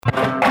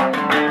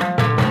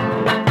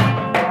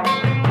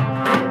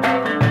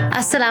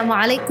Assalamu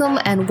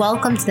alaikum and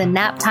welcome to the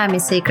Nap Time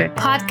is Sacred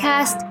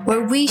podcast,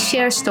 where we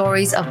share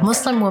stories of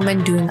Muslim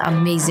women doing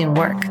amazing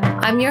work.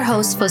 I'm your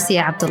host,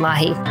 Fosia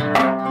Abdullahi.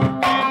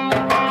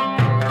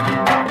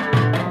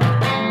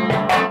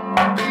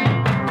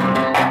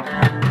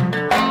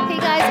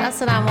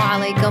 Assalamu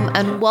alaikum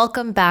and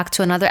welcome back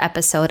to another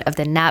episode of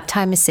the Nap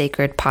Time is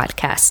Sacred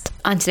podcast.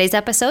 On today's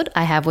episode,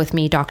 I have with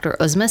me Dr.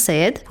 Uzma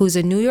Syed, who's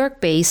a New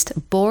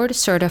York-based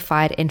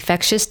board-certified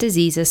infectious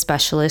diseases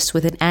specialist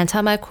with an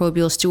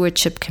antimicrobial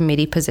stewardship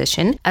committee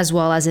position, as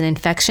well as an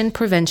infection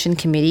prevention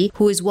committee,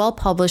 who is well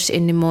published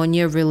in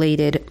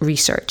pneumonia-related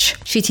research.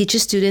 She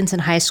teaches students in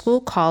high school,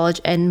 college,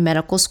 and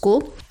medical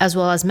school, as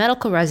well as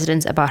medical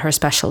residents about her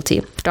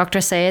specialty.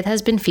 Dr. Syed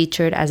has been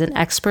featured as an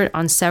expert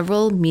on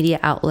several media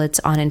outlets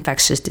on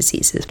infectious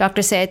diseases.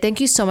 Dr. Syed, thank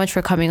you so much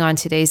for coming on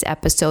today's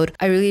episode.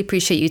 I really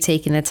appreciate you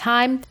taking the time.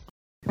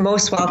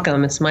 Most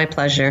welcome. It's my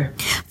pleasure.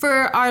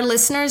 For our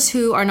listeners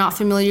who are not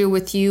familiar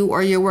with you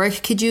or your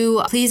work, could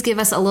you please give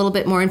us a little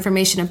bit more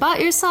information about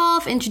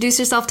yourself, introduce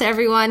yourself to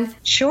everyone?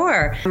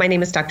 Sure. My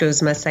name is Dr.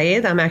 Uzma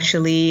Syed. I'm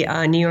actually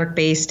a New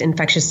York-based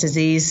infectious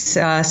disease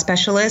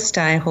specialist.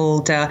 I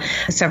hold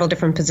several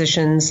different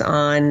positions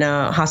on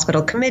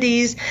hospital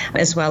committees,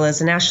 as well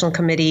as a national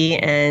committee,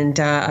 and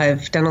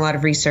I've done a lot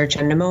of research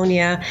on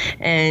pneumonia,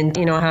 and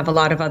I have a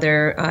lot of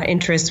other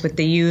interests with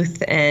the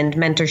youth and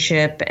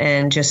mentorship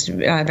and just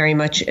very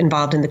much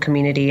involved in the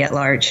community at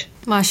large.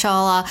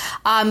 MashaAllah.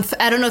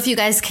 I don't know if you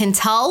guys can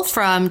tell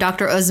from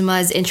Dr.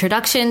 Uzma's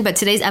introduction, but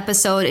today's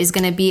episode is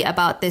going to be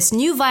about this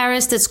new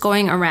virus that's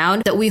going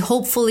around that we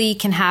hopefully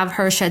can have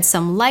her shed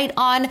some light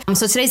on.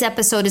 So today's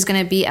episode is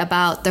going to be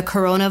about the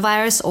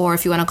coronavirus, or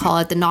if you want to call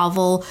it the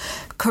novel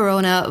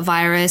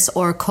coronavirus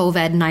or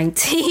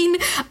COVID-19.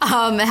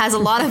 It has a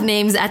lot of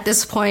names at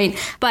this point.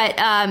 But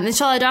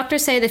inshallah, Dr.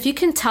 Syed, if you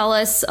can tell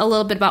us a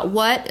little bit about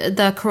what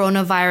the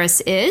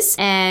coronavirus is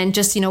and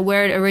just,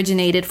 where it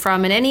originated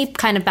from and any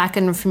kind of background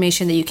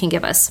information that you can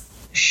give us.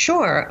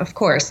 Sure, of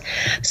course.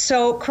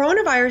 So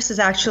coronavirus is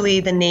actually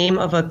the name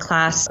of a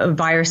class of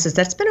viruses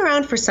that's been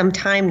around for some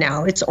time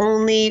now. It's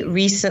only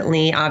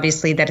recently,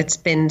 obviously, that it's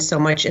been so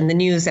much in the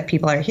news that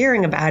people are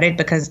hearing about it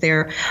because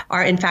there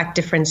are, in fact,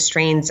 different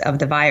strains of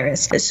the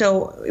virus.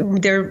 So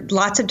there are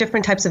lots of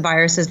different types of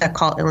viruses that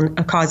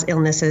cause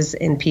illnesses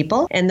in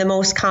people. And the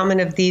most common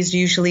of these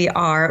usually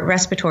are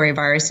respiratory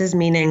viruses,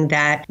 meaning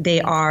that they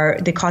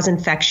cause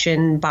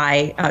infection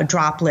by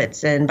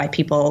droplets and by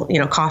people,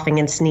 coughing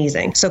and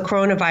sneezing. So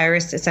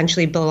coronavirus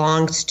essentially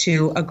belongs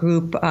to a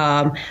group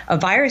of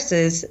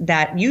viruses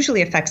that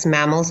usually affects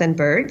mammals and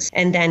birds,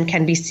 and then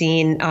can be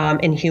seen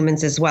in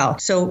humans as well.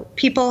 So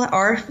people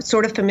are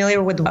sort of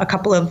familiar with a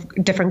couple of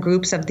different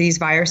groups of these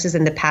viruses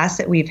in the past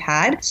that we've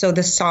had. So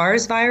the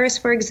SARS virus,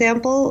 for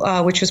example,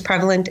 which was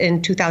prevalent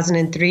in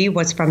 2003,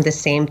 was from the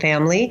same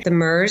family. The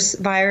MERS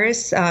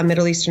virus,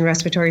 Middle Eastern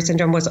Respiratory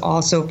Syndrome, was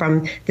also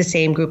from the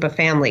same group of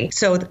family.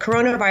 So the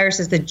coronavirus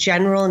is the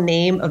general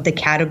name of the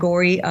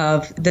category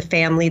of the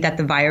family that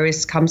the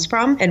virus comes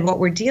from. And what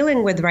we're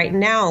dealing with right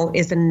now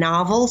is a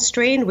novel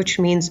strain, which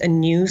means a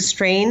new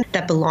strain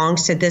that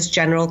belongs to this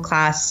general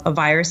class of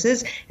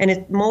viruses. And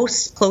it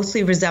most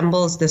closely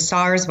resembles the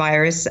SARS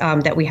virus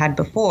that we had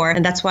before.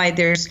 And that's why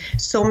there's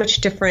so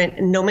much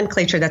different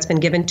nomenclature that's been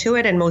given to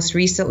it. And most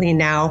recently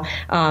now,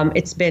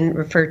 it's been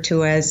referred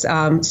to as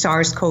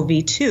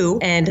SARS-CoV-2.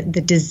 And the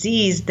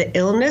disease, the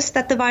illness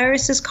that the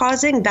virus is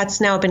causing,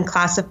 that's now been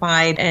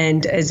classified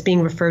and is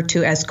being referred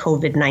to as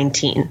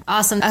COVID-19.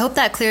 Awesome. I hope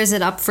that clears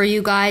it up for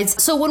you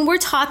guys. So when we're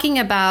talking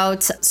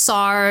about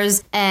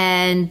SARS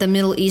and the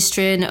Middle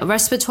Eastern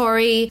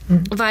respiratory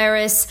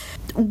virus,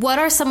 what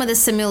are some of the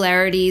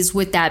similarities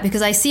with that?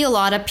 Because I see a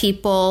lot of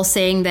people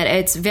saying that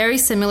it's very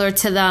similar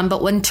to them,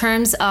 but in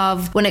terms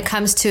of when it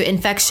comes to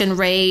infection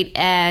rate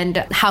and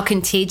how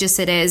contagious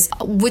it is,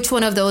 which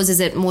one of those is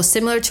it most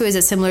similar to? Is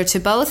it similar to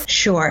both?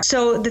 Sure.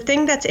 So the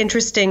thing that's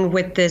interesting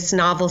with this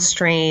novel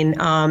strain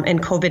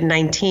and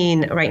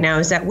COVID-19 right now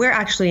is that we're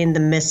actually in the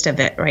midst of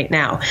it right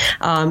now.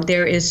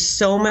 There is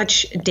so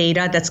much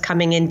data that's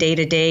coming in day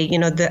to day.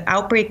 The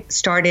outbreak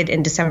started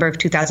in December of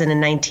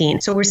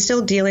 2019. So we're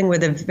still dealing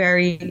with a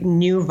very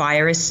new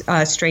virus,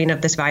 strain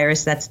of this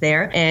virus that's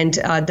there. And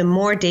the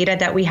more data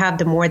that we have,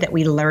 the more that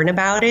we learn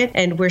about it.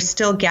 And we're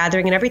still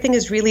gathering, and everything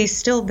is really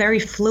still very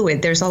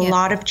fluid. There's a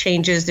lot of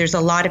changes. There's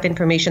a lot of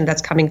information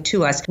that's coming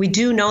to us. We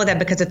do know that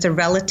because it's a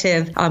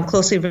relative,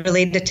 closely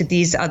related to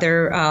these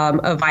other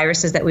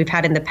viruses that we've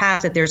had in the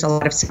past, that there's a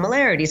lot of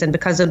similarities. And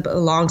because it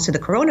belongs to the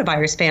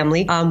coronavirus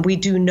family, we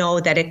do know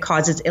that it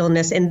causes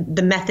illness and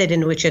the method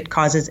in which it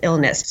causes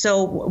illness.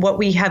 So what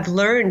we have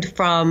learned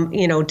from,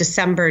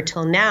 December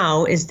till now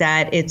is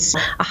that it's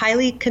a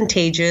highly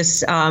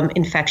contagious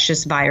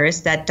infectious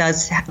virus that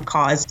does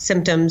cause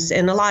symptoms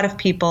in a lot of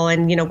people.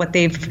 And, what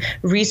they've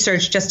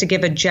researched, just to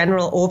give a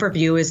general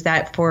overview, is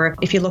that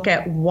if you look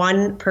at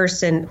one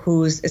person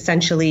who's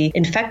essentially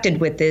infected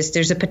with this,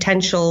 there's a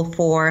potential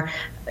for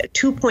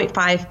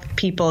 2.5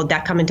 people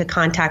that come into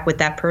contact with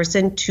that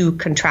person to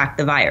contract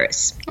the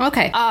virus.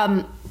 Okay.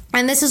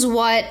 And this is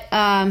what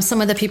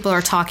some of the people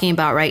are talking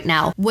about right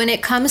now. When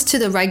it comes to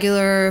the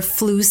regular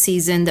flu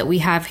season that we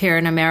have here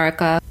in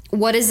America,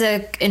 what is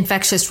the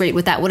infectious rate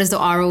with that? What is the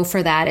RO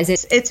for that?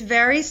 It's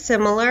very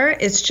similar.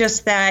 It's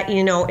just that,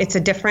 it's a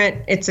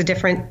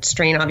different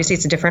strain. Obviously,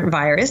 it's a different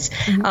virus.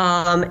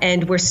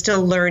 And we're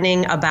still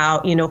learning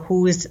about,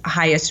 who is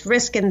highest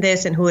risk in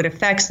this and who it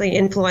affects. The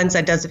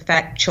influenza does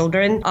affect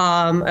children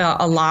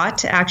a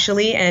lot,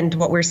 actually. And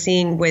what we're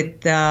seeing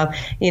with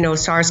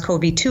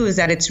SARS-CoV-2 is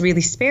that it's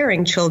really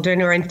sparing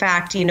children, or in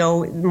fact,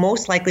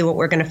 most likely what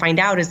we're going to find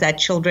out is that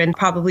children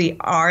probably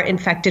are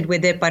infected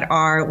with it, but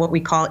are what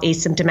we call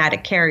asymptomatic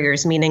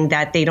carriers, meaning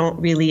that they don't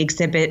really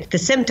exhibit the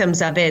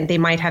symptoms of it. They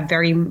might have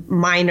very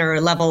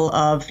minor level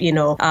of,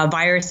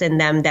 virus in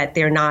them, that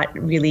they're not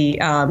really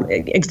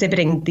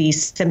exhibiting the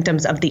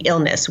symptoms of the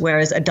illness,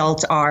 whereas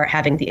adults are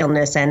having the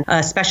illness. And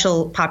a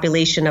special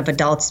population of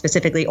adults,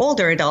 specifically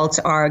older adults,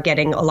 are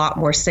getting a lot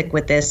more sick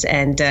with this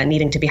and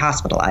needing to be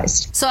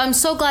hospitalized. So I'm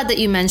so glad that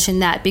you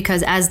mentioned that,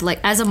 because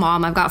as a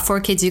mom, I've got 4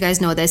 kids, you guys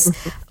know this.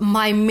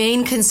 My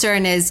main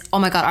concern is, oh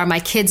my God, are my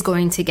kids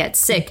going to get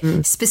sick?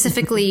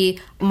 Specifically,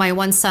 my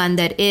one son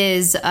that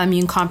is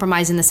immune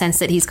compromised in the sense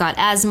that he's got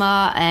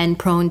asthma and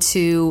prone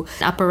to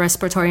upper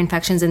respiratory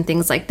infections and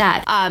things like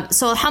that.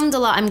 So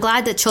alhamdulillah, I'm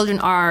glad that children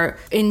are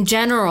in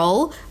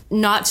general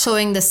not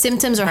showing the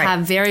symptoms or have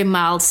very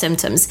mild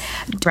symptoms.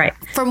 Right.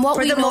 From what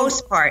we know,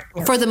 most part.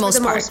 Yeah. For the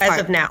most part. As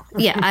of now.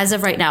 Yeah, as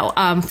of right now.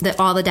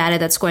 All the data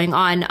that's going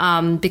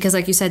on, because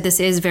like you said, this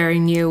is very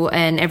new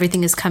and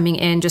everything is coming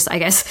in just, I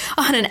guess,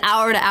 on an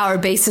hour-to-hour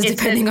basis,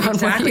 depending on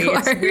where you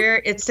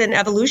are. It's an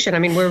evolution. I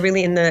mean, we're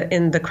really in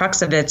the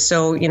crux of it.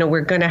 So, we're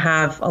going to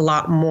have a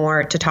lot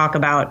more to talk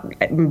about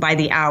by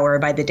the hour,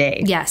 by the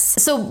day.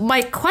 Yes. So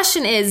my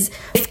question is,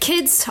 if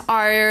kids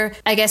are,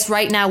 I guess,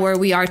 right now where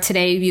we are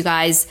today, you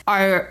guys,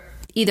 are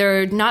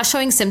either not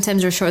showing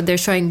symptoms or they're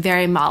showing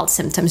very mild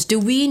symptoms, do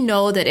we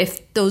know that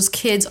if those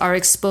kids are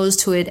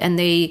exposed to it and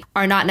they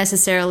are not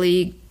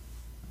necessarily,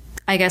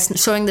 I guess,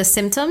 showing the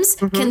symptoms,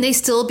 can they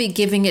still be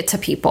giving it to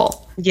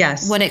people?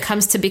 Yes. When it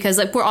comes to, because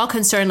like we're all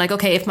concerned, like,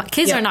 okay, if my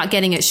kids are not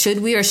getting it,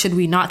 should we or should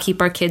we not keep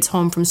our kids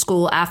home from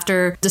school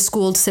after the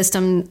school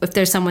system, if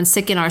there's someone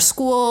sick in our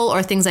school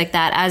or things like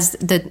that, as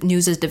the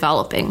news is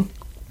developing?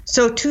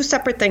 So 2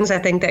 separate things I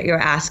think that you're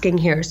asking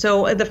here.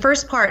 So the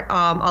first part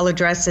I'll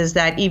address is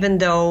that even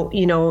though,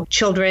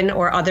 children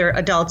or other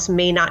adults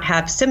may not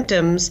have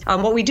symptoms,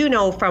 what we do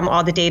know from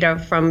all the data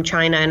from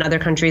China and other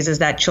countries is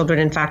that children,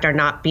 in fact, are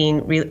not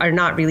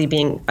really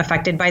being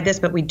affected by this.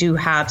 But we do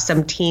have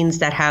some teens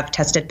that have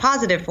tested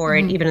positive for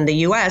it, even in the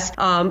U.S.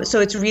 So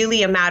it's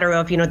really a matter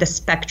of, the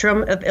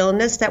spectrum of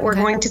illness that we're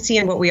going to see.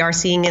 And what we are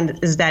seeing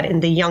is that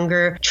in the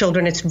younger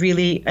children, it's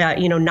really,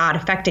 not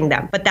affecting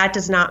them. But that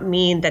does not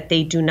mean that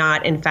they do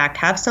not, in fact,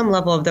 have some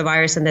level of the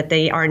virus and that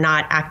they are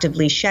not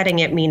actively shedding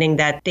it, meaning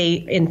that they,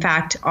 in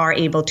fact, are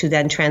able to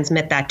then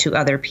transmit that to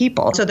other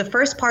people. So the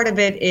first part of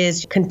it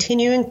is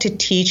continuing to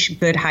teach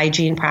good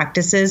hygiene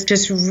practices,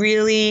 just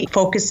really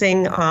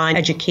focusing on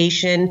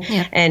education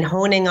and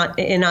honing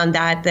in on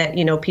that,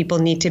 people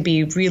need to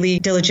be really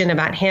diligent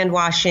about hand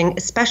washing,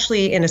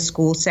 especially in a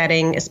school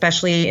setting,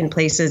 especially in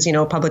places,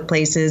 public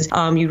places.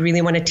 You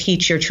really want to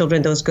teach your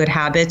children those good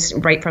habits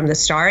right from the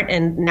start.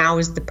 And now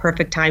is the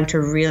perfect time to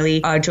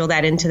really drill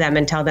that into them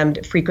and tell them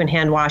frequent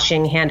hand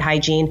washing, hand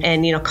hygiene,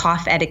 and,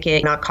 cough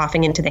etiquette, not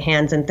coughing into the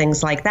hands and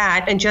things like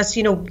that. And just,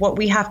 what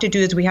we have to do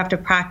is we have to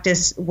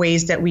practice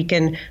ways that we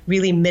can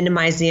really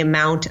minimize the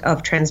amount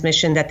of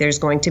transmission that there's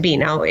going to be.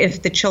 Now,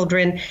 if the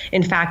children,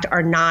 in fact,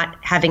 are not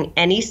having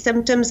any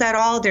symptoms at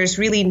all, there's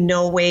really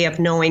no way of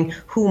knowing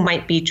who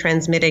might be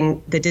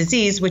transmitting the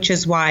disease, which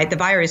is why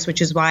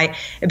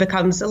it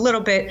becomes a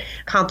little bit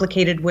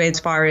complicated with as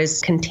far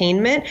as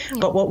containment.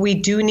 But what we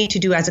do need to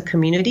do as a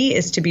community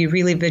is to be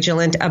really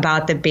vigilant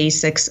about the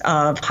basics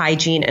of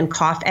hygiene and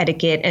cough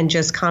etiquette and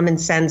just common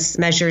sense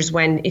measures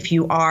if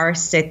you are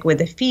sick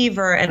with a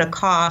fever and a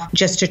cough,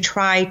 just to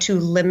try to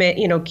limit,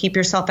 keep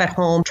yourself at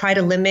home, try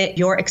to limit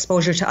your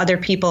exposure to other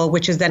people,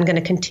 which is then going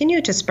to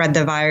continue to spread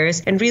the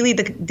virus. And really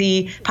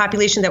the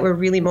population that we're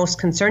really most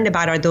concerned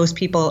about are those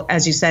people,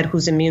 as you said,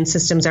 whose immune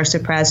systems are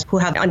suppressed, who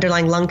have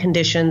underlying lung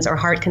conditions or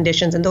heart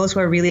conditions, and those who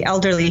are really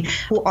elderly,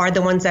 who are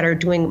the ones that are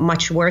doing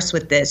much worse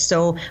with this.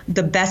 So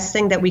the best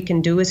thing that we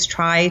can do is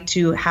try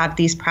to have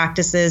these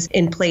practices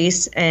in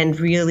place and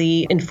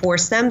really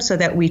enforce them so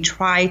that we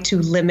try to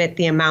limit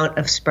the amount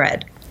of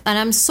spread. And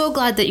I'm so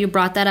glad that you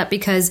brought that up,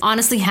 because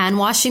honestly, hand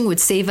washing would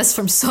save us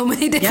from so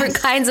many different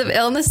kinds of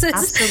illnesses.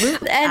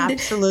 Absolutely. And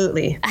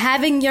absolutely.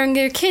 Having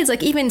younger kids,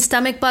 like even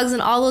stomach bugs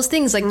and all those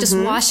things, like just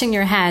washing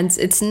your hands,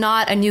 it's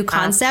not a new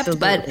concept.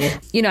 Absolutely.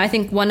 But, I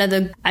think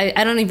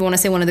I don't even want to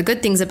say one of the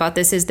good things about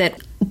this is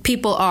that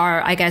people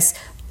are, I guess,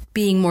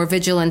 being more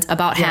vigilant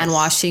about hand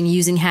washing,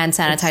 using hand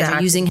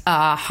sanitizer, using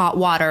hot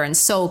water and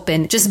soap,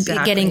 and just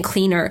getting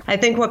cleaner. I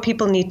think what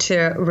people need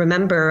to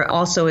remember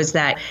also is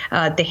that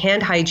the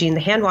hand hygiene,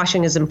 the hand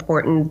washing is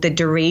important. The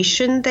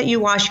duration that you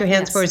wash your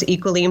hands for is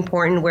equally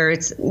important, where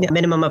it's a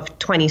minimum of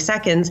 20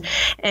 seconds.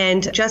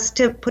 And just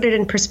to put it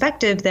in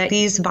perspective, that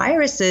these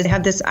viruses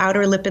have this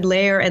outer lipid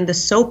layer, and the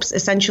soaps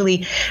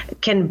essentially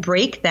can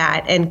break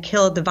that and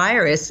kill the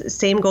virus.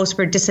 Same goes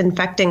for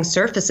disinfecting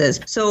surfaces.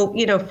 So,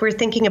 if we're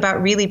thinking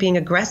about really being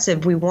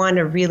aggressive, we want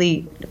to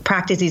really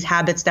practice these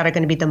habits that are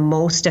going to be the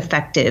most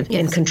effective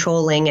in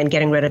controlling and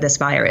getting rid of this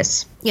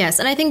virus. Yes.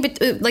 And I think,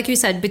 like you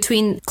said,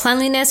 between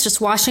cleanliness,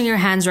 just washing your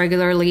hands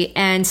regularly,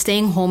 and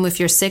staying home if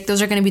you're sick,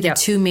 those are going to be the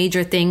two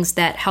major things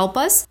that help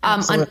us.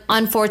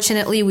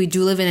 Unfortunately, we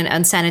do live in an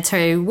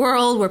unsanitary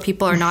world where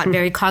people are not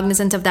very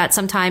cognizant of that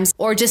sometimes,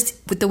 or just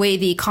with the way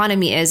the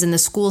economy is in the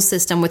school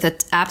system with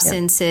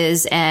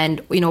absences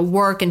and,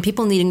 work and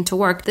people needing to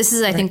work. This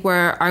is, I think,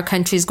 where our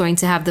country is going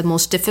to have the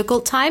most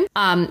difficult time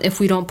if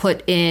we don't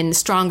put in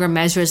stronger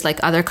measures like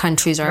other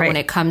countries are when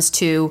it comes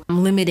to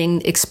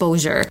limiting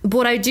exposure. But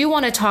what I do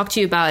want to talk to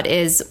you about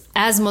is,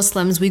 as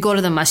Muslims, we go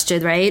to the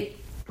masjid, right?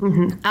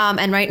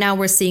 And right now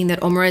we're seeing that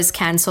Umrah is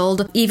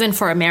canceled, even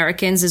for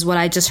Americans, is what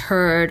I just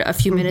heard a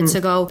few minutes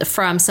ago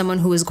from someone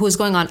who is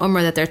going on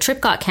Umrah, that their trip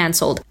got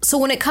canceled. So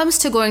when it comes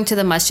to going to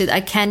the masjid,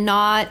 I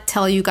cannot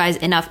tell you guys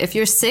enough. If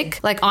you're sick,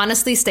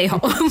 honestly, stay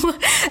home.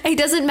 It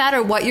doesn't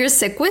matter what you're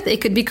sick with.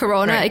 It could be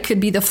corona. It could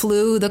be the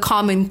flu, the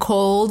common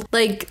cold.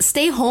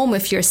 Stay home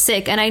if you're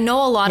sick. And I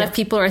know a lot of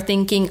people are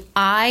thinking,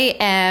 I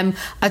am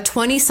a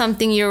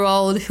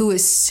 20-something-year-old who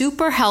is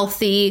super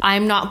healthy.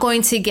 I'm not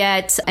going to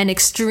get an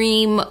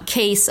extreme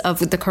case of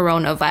the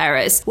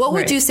coronavirus. What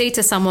would you say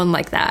to someone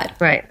like that?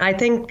 Right. I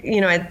think,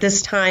 at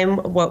this time,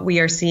 what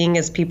we are seeing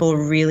is people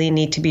really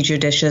need to be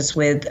judicious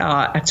with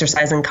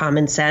exercising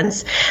common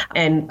sense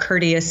and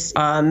courteous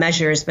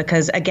measures,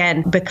 because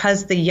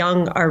the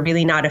young are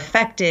really not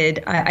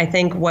affected. I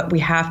think what we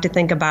have to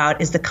think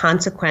about is the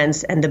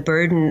consequence and the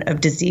burden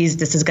of disease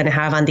this is going to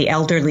have on the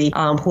elderly,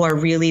 who are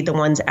really the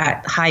ones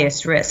at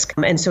highest risk.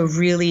 And so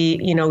really,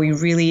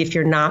 if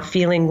you're not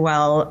feeling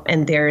well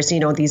and there's,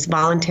 these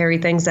voluntary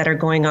things that are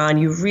going on,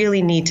 you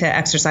really need to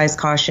exercise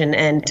caution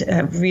and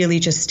really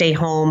just stay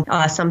home.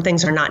 Some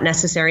things are not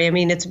necessary. I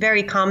mean, it's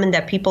very common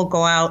that people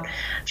go out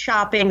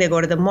shopping, they go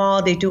to the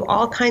mall, they do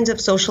all kinds of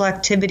social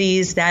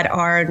activities that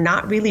are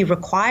not really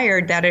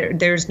required,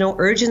 there's no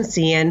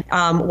urgency in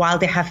while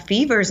they have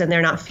fevers and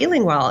they're not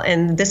feeling well.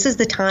 And this is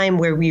the time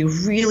where we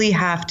really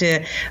have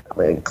to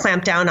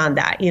clamp down on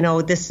that.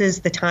 This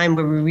is the time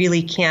where we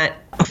really can't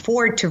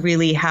afford to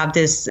really have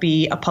this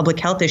be a public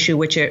health issue,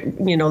 which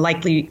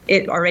likely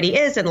it already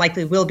is and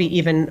likely will be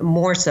even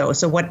more so.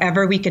 So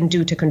whatever we can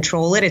do to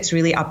control it, it's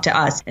really up to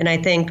us. And I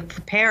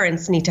think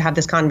parents need to have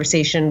this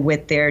conversation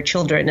with their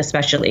children,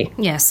 especially.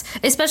 Yes,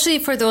 especially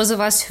for those of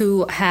us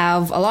who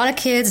have a lot of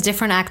kids,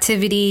 different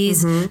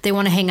activities. They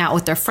want to hang out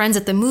with their friends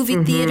at the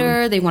movie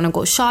theater. They want to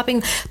go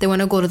shopping. They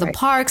want to go to the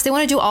parks. They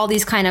want to do all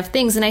these kind of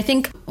things. And I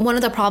think one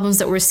of the problems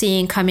that we're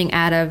seeing coming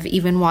out of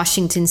even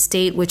Washington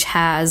State, which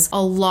has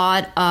a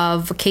lot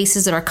of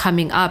cases that are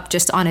coming up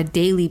just on a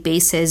daily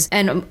basis,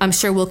 and I'm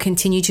sure we'll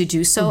continue to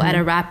do so at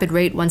a rapid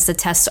rate once the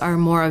tests are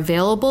more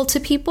available to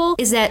people,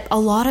 is that a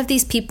lot of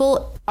these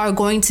people are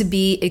going to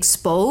be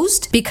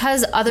exposed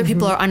because other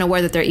people are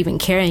unaware that they're even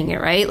carrying it,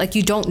 right?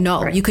 You don't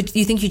know. You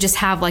think you just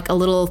have a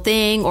little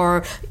thing,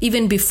 or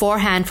even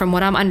beforehand, from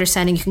what I'm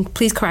understanding, you can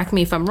please correct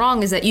me if I'm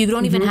wrong, is that you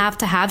don't even have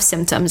to have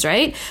symptoms,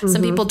 right?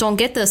 Some people don't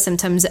get the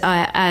symptoms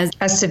as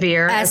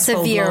severe,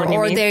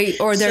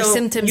 or their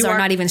symptoms are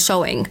not even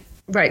showing.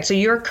 Right. So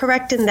you're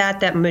correct in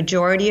that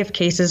majority of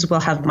cases will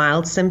have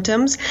mild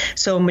symptoms.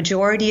 So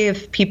majority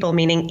of people,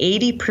 meaning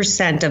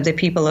 80% of the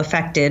people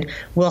affected,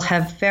 will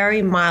have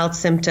very mild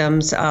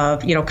symptoms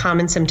of,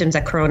 common symptoms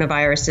that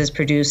coronaviruses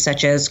produce,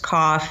 such as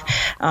cough,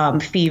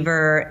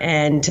 fever,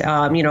 and,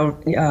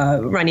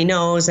 runny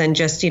nose, and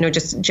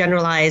just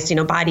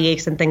generalized, body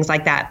aches and things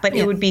like that. But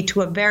it would be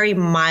to a very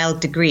mild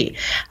degree.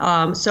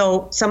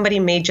 So somebody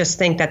may just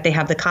think that they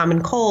have the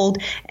common cold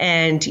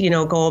and,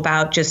 go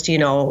about just,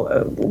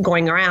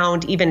 going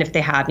around, even if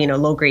they have,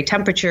 low grade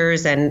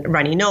temperatures and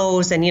runny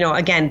nose. And,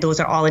 again, those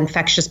are all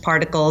infectious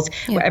particles.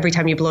 Every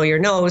time you blow your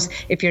nose,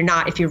 if you're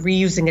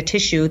reusing a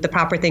tissue, the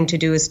proper thing to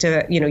do is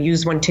to,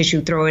 use one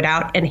tissue, throw it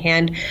out, and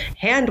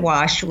hand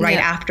wash right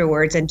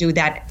afterwards, and do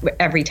that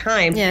every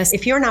time. Yes.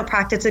 If you're not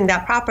practicing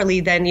that properly,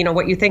 then,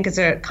 what you think is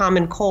a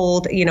common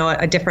cold,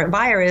 a different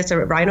virus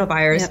or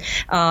rhinovirus,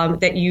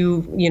 that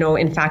you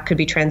in fact could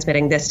be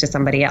transmitting this to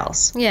somebody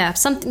else. Yeah.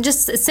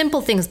 Just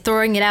simple things,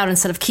 throwing it out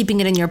instead of keeping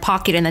it in your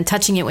pocket and then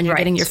touching it when you're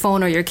getting your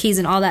phone or your keys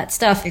and all that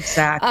stuff.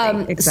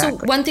 Exactly. So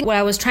one thing what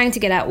I was trying to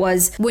get at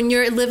was, when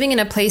you're living in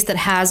a place that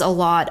has a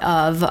lot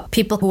of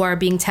people who are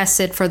being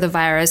tested for the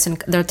virus and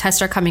their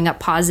tests are coming up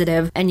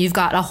positive, and you've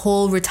got a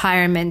whole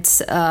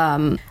retirement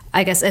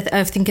I guess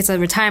I think it's a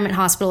retirement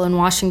hospital in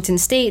Washington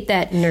State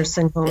that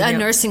nursing home,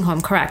 nursing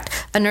home,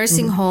 correct. A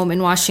nursing home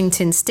in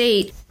Washington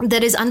State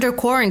that is under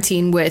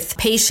quarantine with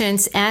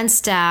patients and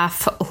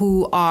staff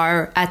who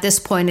are, at this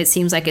point, it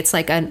seems like it's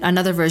like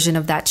another version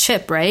of that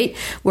chip, right?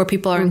 Where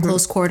people are in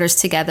close quarters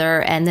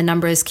together and the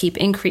numbers keep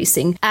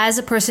increasing. As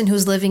a person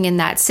who's living in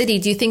that city,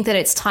 do you think that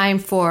it's time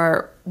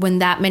for, when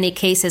that many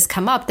cases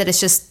come up, that it's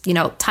just,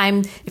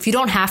 time, if you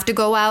don't have to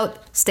go out,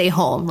 stay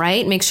home,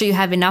 right? Make sure you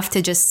have enough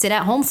to just sit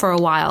at home for a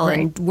while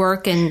and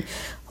work and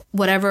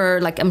whatever.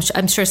 Like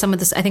I'm sure some of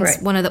this, I think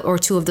one of the or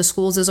two of the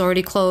schools is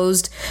already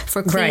closed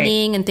for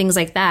cleaning and things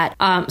like that.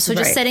 So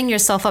just setting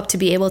yourself up to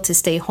be able to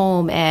stay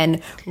home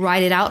and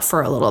ride it out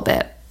for a little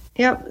bit.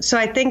 Yep. So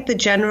I think the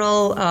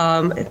general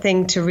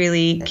thing to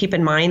really keep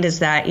in mind is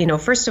that,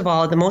 first of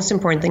all, the most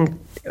important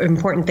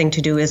thing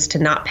to do is to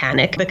not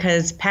panic,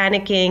 because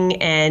panicking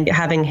and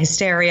having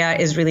hysteria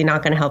is really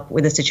not going to help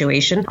with the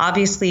situation.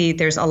 Obviously,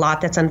 there's a lot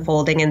that's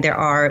unfolding and there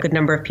are a good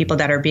number of people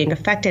that are being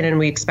affected and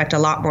we expect a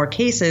lot more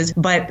cases.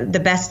 But the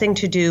best thing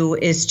to do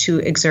is to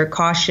exert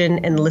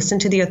caution and listen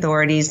to the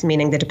authorities,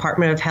 meaning the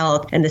Department of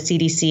Health and the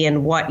CDC,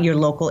 and what your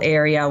local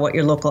area, what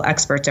your local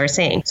experts are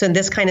saying. So in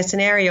this kind of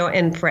scenario,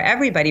 and for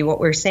everybody, what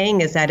we're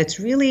saying is that it's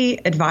really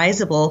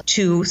advisable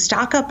to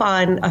stock up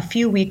on a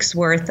few weeks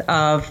worth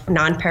of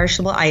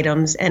non-perishable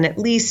items and at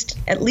least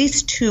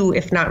 2,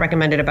 if not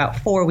recommended, about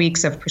 4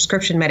 weeks of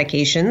prescription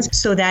medications,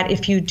 so that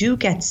if you do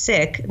get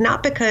sick,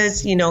 not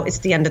because, it's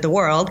the end of the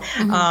world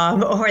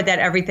or that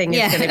everything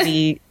is going to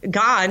be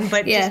gone,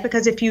 but just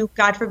because if you,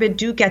 God forbid,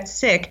 do get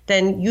sick,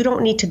 then you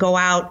don't need to go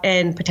out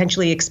and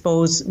potentially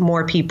expose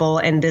more people.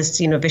 And this,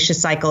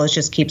 vicious cycle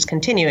just keeps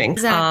continuing.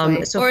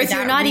 Exactly. Or if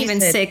you're not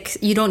even sick,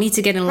 you don't need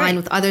to get in line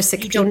with other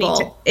sick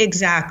people.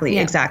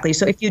 Exactly.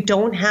 So if you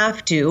don't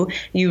have to,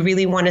 you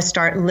really want to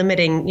start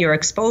limiting your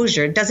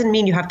exposure. It doesn't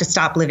mean you have to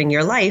stop living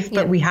your life,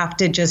 but we have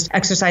to just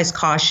exercise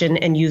caution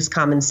and use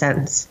common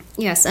sense.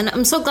 Yes. And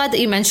I'm so glad that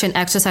you mentioned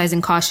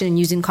exercising caution and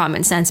using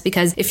common sense,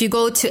 because if you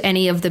go to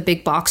any of the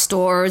big box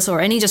stores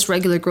or any just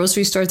regular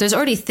grocery stores, there's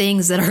already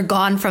things that are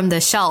gone from the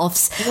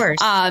shelves. Of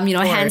course.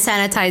 Hand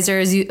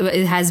sanitizers,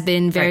 it has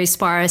been very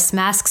sparse.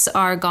 Masks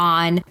are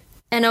gone.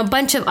 And a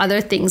bunch of other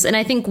things. And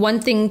I think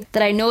one thing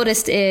that I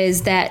noticed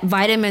is that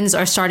vitamins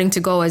are starting to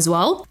go as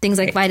well. Things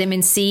like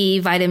vitamin C,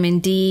 vitamin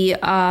D,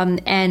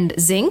 and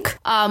zinc.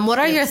 What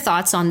are your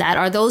thoughts on that?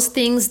 Are those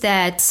things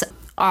that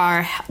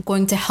are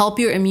going to help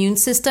your immune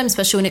system,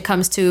 especially when it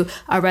comes to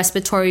a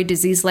respiratory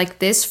disease like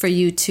this, for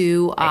you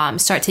to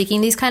start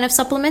taking these kind of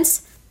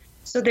supplements?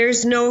 So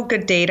there's no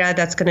good data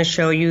that's going to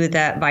show you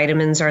that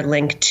vitamins are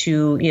linked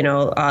to,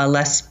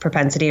 less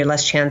propensity or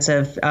less chance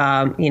of,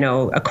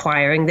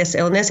 acquiring this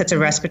illness. It's a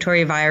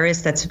respiratory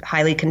virus that's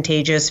highly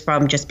contagious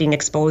from just being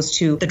exposed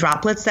to the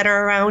droplets that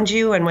are around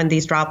you. And when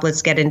these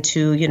droplets get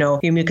into,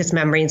 your mucous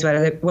membranes,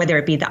 whether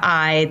it be the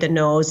eye, the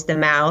nose, the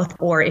mouth,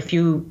 or if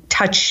you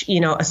touch,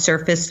 a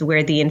surface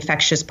where the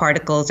infectious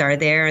particles are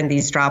there and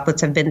these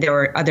droplets have been there,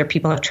 or other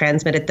people have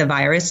transmitted the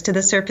virus to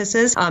the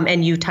surfaces,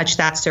 and you touch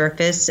that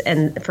surface,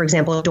 and for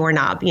example, a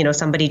doorknob,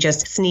 somebody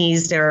just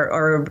sneezed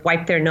or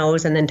wiped their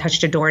nose and then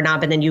touched a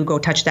doorknob, and then you go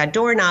touch that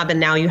doorknob, and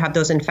now you have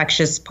those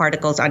infectious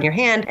particles on your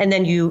hand, and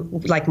then you,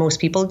 like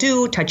most people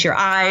do, touch your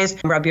eyes,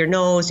 rub your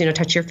nose,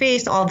 touch your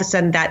face. All of a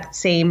sudden, that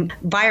same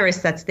virus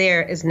that's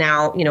there is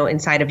now,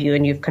 inside of you,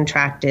 and you've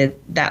contracted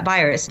that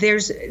virus.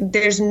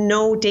 There's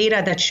no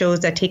data that shows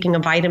that taking a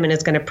vitamin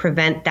is going to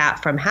prevent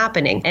that from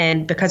happening.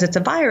 And because it's a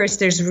virus,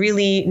 there's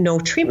really no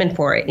treatment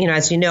for it.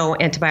 As you know,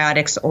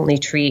 antibiotics only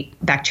treat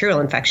bacterial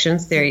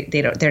infections.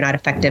 They're not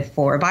effective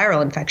for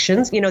viral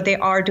infections. They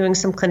are doing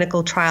some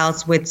clinical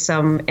trials with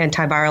some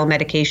antiviral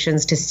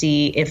medications to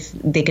see if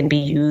they can be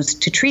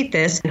used to treat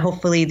this. And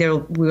hopefully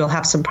we'll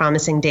have some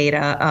promising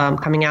data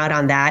coming out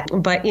on that.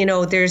 But,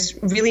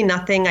 there's really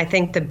nothing. I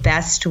think the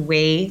best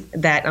way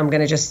that I'm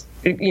going to just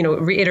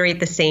reiterate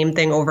the same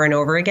thing over and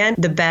over again.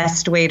 The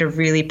best way to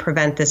really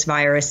prevent this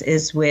virus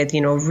is with,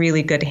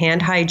 really good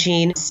hand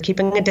hygiene,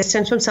 keeping a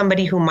distance from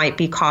somebody who might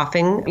be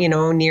coughing,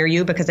 near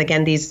you, because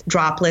again, these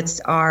droplets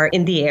are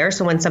in the air.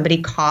 So when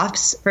somebody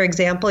coughs, for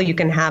example, you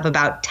can have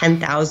about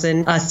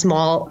 10,000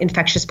 small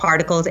infectious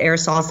particles,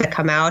 aerosols that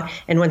come out.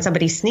 And when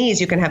somebody sneezes,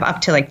 you can have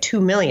up to like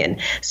 2 million.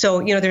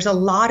 So, there's a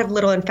lot of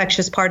little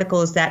infectious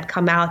particles that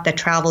come out that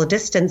travel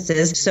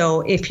distances.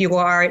 So if you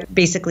are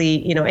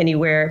basically,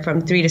 anywhere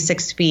from 3 to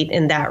 6 feet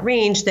in that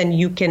range, then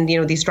you can,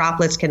 these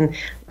droplets can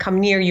come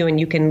near you and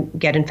you can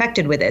get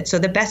infected with it. So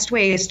the best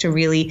way is to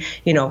really,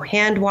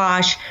 hand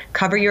wash,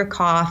 cover your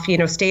cough,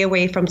 stay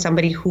away from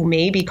somebody who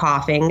may be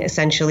coughing,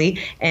 essentially.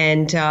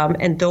 And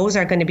those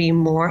are going to be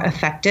more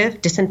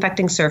effective.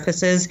 Disinfecting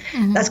surfaces,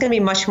 that's going to be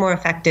much more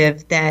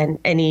effective than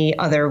any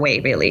other way,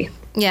 really.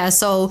 Yeah.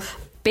 So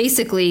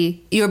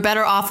basically you're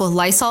better off with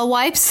Lysol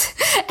wipes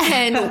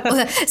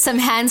and some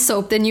hand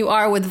soap than you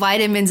are with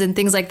vitamins and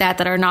things like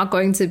that are not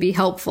going to be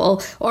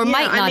helpful or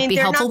might not be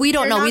helpful. We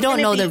don't know. We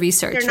don't know the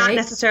research. They're not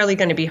necessarily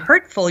going to be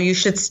hurtful. You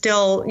should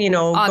still,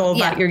 go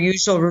about your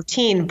usual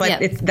routine,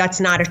 but that's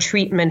not a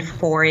treatment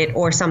for it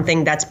or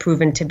something that's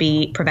proven to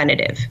be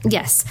preventative.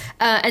 Yes.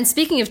 And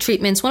speaking of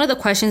treatments, one of the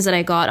questions that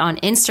I got on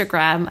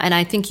Instagram, and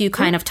I think you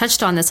kind of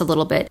touched on this a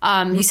little bit,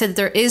 you said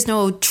there is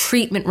no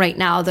treatment right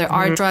now. There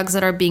are drugs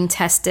that are being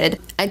tested.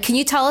 Can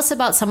you tell us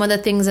about some of the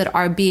things that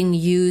are being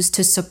used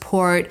to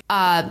support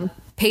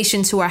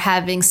patients who are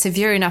having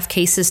severe enough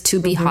cases to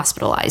be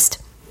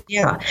hospitalized?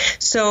 Yeah.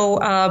 So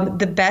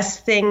the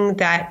best thing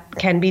that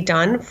can be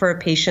done for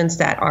patients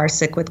that are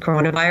sick with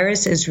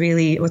coronavirus is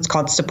really what's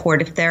called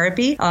supportive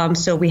therapy.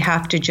 So we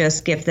have to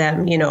just give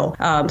them,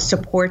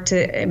 support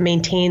to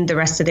maintain the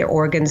rest of their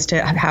organs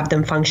to have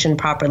them function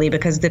properly,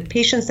 because the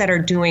patients that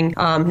are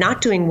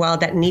not doing well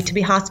that need to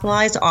be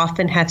hospitalized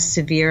often have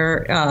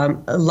severe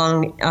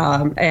lung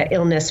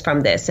illness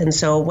from this. And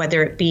so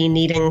whether it be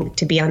needing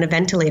to be on a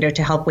ventilator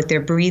to help with their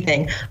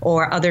breathing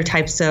or other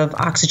types of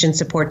oxygen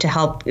support to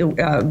help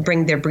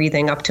bring their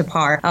breathing up to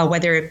par,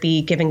 whether it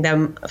be giving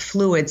them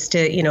fluids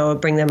to,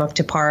 bring them up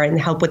to par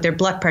and help with their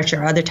blood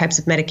pressure, other types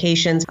of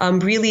medications.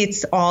 Really,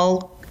 it's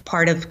all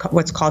part of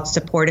what's called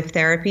supportive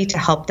therapy to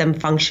help them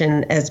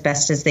function as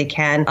best as they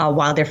can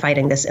while they're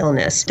fighting this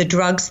illness. The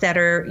drugs that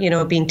are,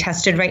 being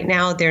tested right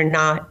now, they're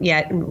not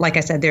yet, like I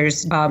said,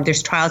 there's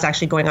trials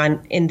actually going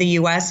on in the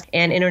U.S.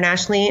 and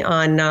internationally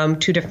on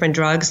 2 different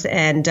drugs.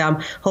 And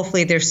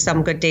hopefully there's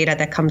some good data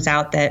that comes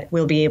out that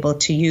we'll be able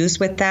to use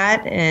with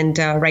that. And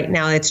right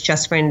now it's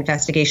just for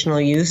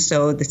investigational use.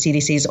 So the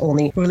CDC is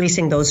only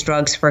releasing those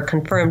drugs for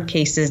confirmed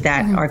cases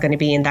that are going to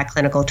be in that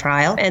clinical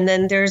trial. And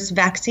then there's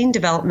vaccine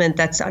development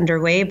that's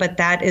underway, but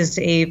that is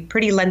a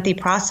pretty lengthy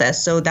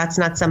process. So that's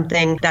not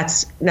something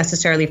that's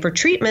necessarily for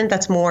treatment.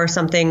 That's more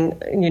something,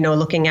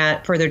 looking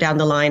at further down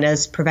the line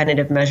as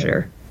preventative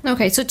measure.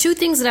 Okay, so 2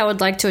 things that I would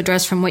like to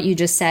address from what you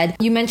just said.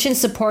 You mentioned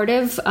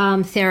supportive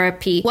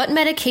therapy. What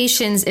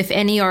medications, if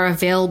any, are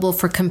available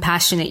for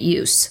compassionate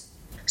use?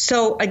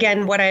 So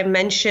again, what I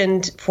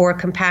mentioned for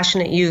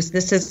compassionate use,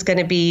 this is going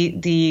to be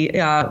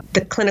the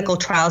clinical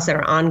trials that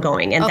are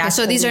ongoing, and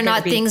so these are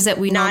not things that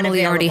we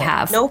normally already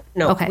have. No,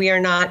 okay. We are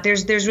not.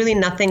 There's really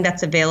nothing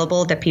that's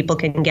available that people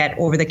can get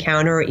over the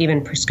counter or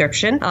even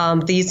prescription.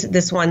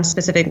 This one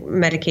specific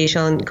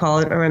medication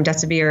called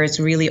remdesivir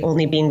is really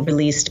only being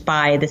released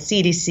by the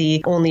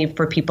CDC, only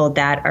for people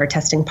that are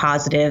testing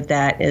positive.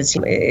 That is,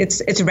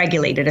 it's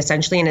regulated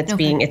essentially, and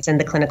it's in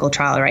the clinical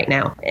trial right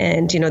now.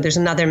 And there's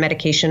another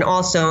medication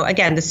also.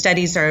 Again, the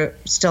studies are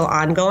still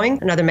ongoing.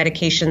 Another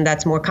medication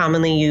that's more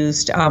commonly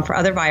used for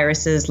other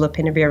viruses,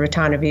 lopinavir,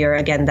 ritonavir,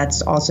 again,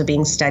 that's also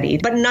being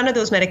studied. But none of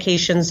those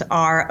medications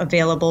are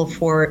available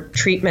for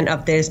treatment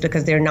of this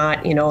because they're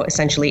not,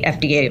 essentially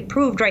FDA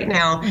approved right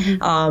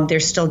now.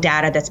 There's still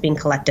data that's being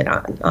collected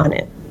on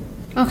it.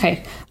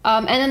 Okay.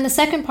 And then the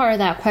second part of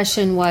that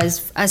question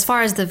was, as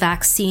far as the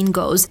vaccine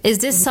goes, is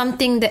this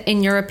something that,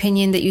 in your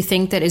opinion, that you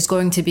think that is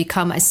going to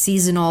become a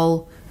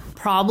seasonal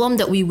problem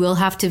that we will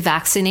have to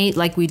vaccinate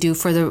like we do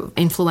for the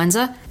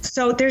influenza?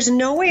 So there's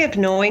no way of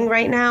knowing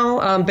right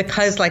now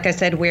because, like I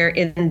said, we're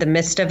in the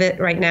midst of it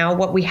right now.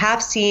 What we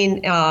have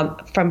seen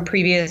from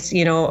previous,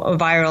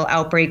 viral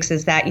outbreaks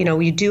is that,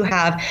 we do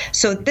have.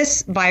 So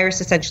this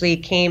virus essentially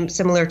came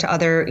similar to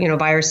other,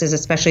 viruses,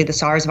 especially the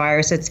SARS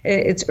virus.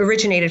 It's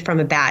originated from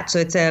a bat. So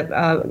it's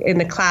in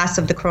the class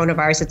of the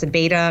coronavirus. It's a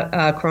beta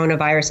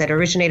coronavirus that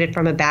originated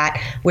from a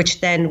bat, which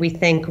then we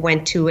think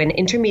went to an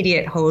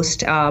intermediate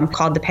host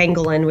called the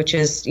pangolin, which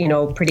is,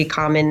 pretty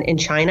common in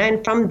China.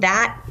 And from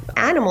that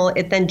animal,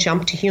 it then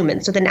jumped to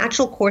humans. So the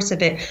natural course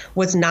of it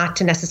was not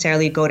to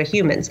necessarily go to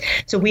humans.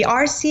 So we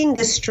are seeing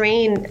this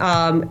strain,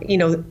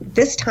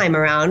 this time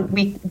around.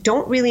 We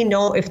don't really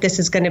know if this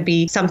is going to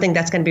be something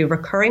that's going to be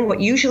recurring.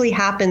 What usually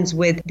happens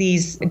with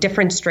these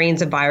different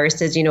strains of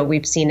viruses,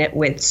 we've seen it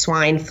with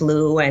swine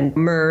flu and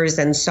MERS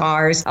and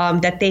SARS,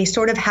 that they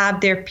sort of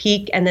have their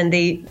peak and then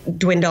they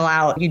dwindle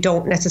out. You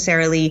don't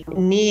necessarily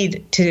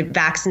need to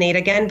vaccinate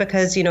again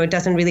because, it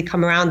doesn't really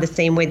come around the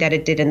same way that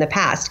it did in the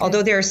past.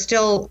 Although there are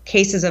still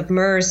cases of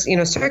MERS,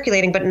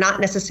 circulating, but not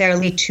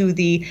necessarily to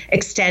the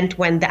extent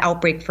when the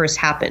outbreak first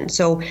happened.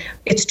 So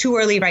it's too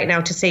early right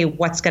now to say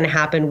what's going to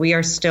happen. We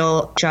are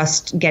still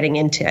just getting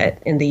into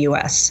it in the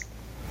U.S.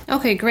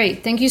 Okay,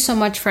 great. Thank you so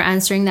much for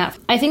answering that.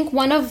 I think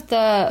one of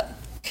the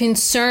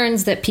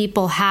concerns that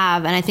people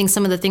have, and I think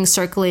some of the things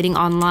circulating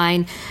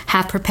online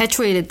have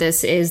perpetuated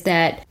this, is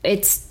that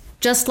it's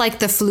just like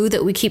the flu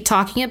that we keep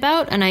talking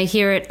about. And I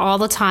hear it all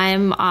the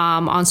time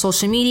on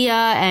social media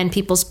and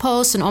people's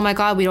posts. And oh my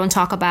God, we don't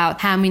talk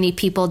about how many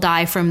people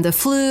die from the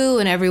flu.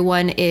 And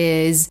everyone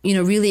is,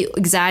 really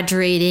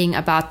exaggerating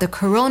about the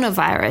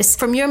coronavirus.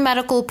 From your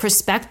medical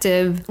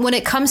perspective, when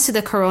it comes to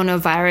the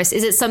coronavirus,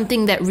 is it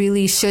something that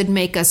really should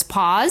make us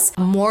pause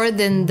more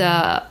than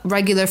the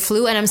regular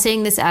flu? And I'm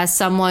saying this as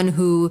someone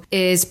who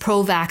is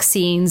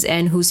pro-vaccines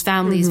and whose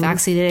family is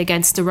vaccinated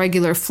against the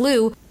regular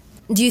flu.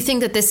 Do you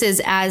think that this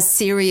is as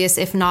serious,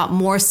 if not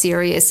more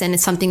serious, and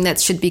it's something that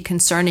should be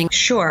concerning?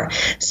 Sure.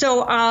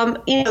 So,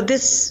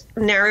 this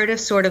narrative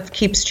sort of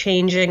keeps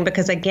changing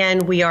because,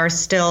 again, we are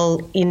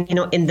still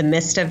in the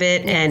midst of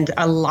it, and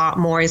a lot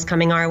more is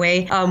coming our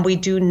way. We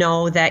do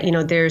know that,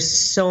 there's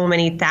so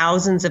many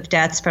thousands of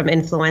deaths from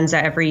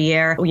influenza every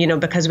year,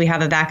 because we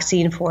have a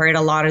vaccine for it.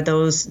 A lot of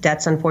those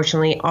deaths,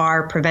 unfortunately,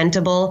 are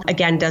preventable.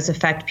 Again, does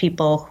affect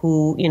people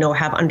who,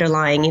 have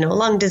underlying,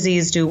 lung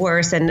disease, do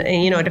worse, and,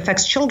 it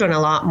affects children a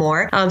lot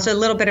more. So a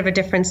little bit of a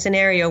different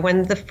scenario.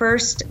 When the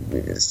first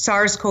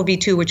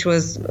SARS-CoV-2, which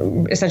was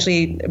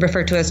essentially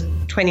referred to as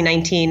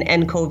 2019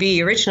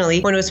 nCoV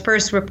originally, when it was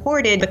first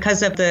reported,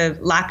 because of the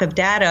lack of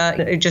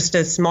data, just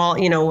a small,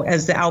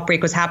 as the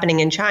outbreak was happening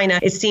in China,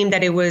 it seemed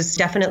that it was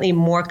definitely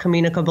more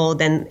communicable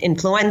than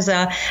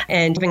influenza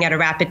and moving at a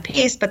rapid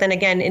pace. But then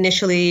again,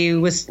 initially it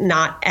was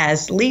not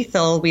as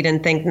lethal. We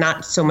didn't think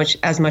not so much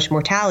as much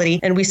mortality.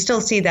 And we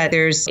still see that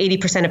there's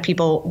 80% of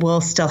people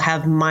will still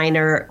have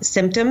minor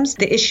symptoms.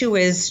 The issue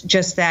is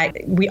just that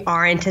we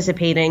are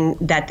anticipating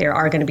that there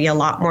are going to be a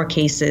lot more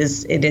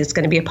cases. It is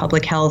going to be a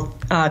public health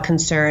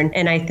concern.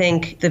 And I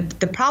think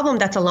the problem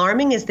that's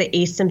alarming is the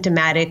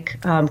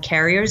asymptomatic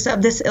carriers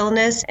of this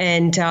illness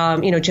and,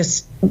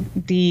 just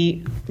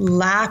the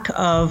lack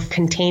of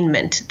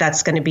containment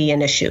that's going to be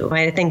an issue.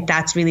 Right? I think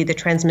that's really the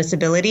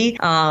transmissibility,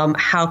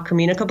 how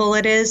communicable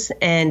it is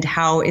and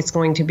how it's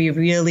going to be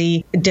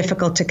really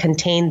difficult to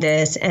contain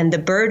this and the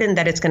burden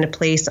that it's going to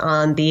place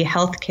on the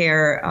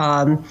healthcare,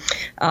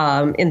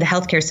 in the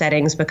healthcare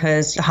settings,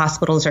 because the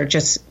hospitals are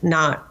just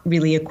not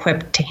really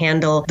equipped to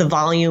handle the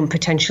volume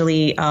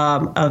potentially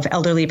of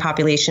elderly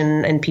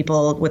population and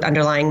people with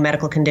underlying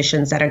medical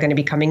conditions that are going to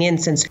be coming in,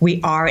 since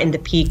we are in the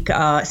peak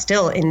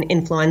still in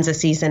influenza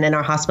season and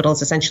our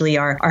hospitals essentially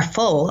are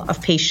full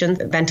of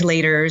patients.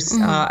 Ventilators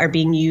are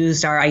being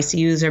used, our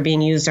ICUs are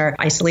being used, our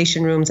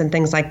isolation rooms and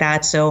things like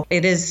that. So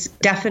it is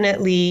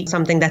definitely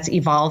something that's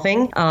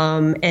evolving.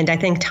 And I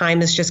think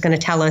time is just going to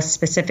tell us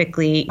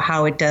specifically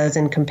how it does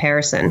in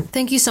comparison.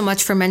 Thank you so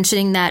much for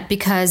mentioning that,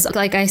 because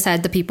like I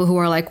said, the people who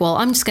are like, well,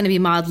 I'm just going to be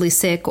mildly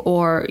sick,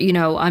 or,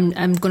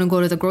 I'm going to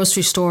go to the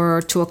grocery store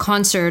or to a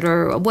concert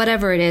or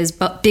whatever it is,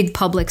 but big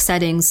public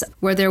settings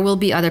where there will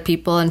be other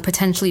people and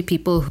potentially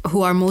people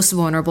who are most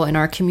vulnerable in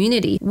our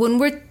community. When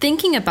we're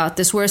thinking about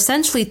this, we're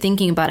essentially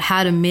thinking about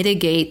how to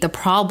mitigate the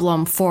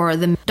problem for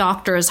the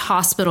doctors,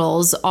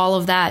 hospitals, all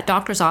of that,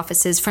 doctors'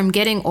 offices from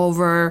getting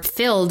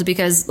overfilled,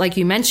 because like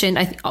you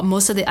mentioned,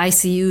 most of the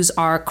ICUs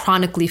are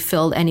chronically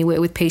filled anyway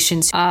with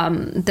patients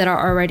that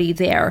are already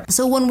there.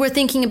 So when we're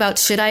thinking about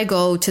should I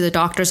go to the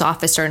doctor's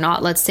office or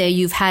not, let's say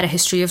you've had a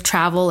history of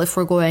travel, if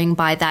we're going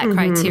by that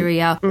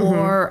criteria,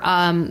 or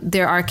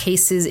there are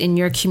cases in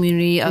your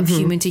community of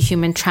human to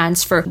human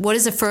transfer. What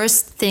is the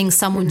first thing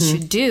someone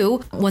should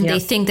do when they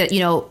think that,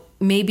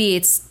 maybe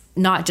it's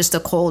not just a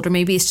cold, or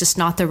maybe it's just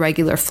not the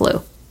regular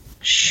flu?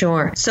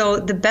 Sure. So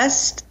the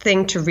best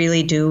thing to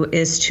really do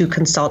is to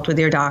consult with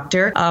your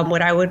doctor.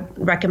 What I would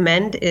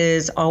recommend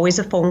is always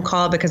a phone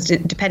call, because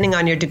depending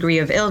on your degree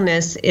of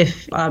illness,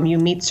 if you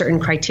meet certain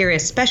criteria,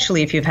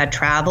 especially if you've had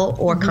travel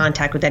or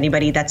contact with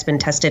anybody that's been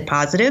tested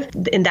positive,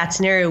 in that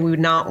scenario, we would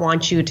not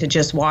want you to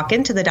just walk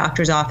into the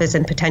doctor's office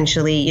and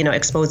potentially,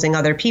 exposing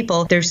other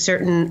people. There's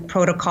certain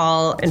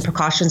protocol and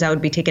precautions that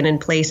would be taken in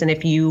place. And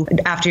if you,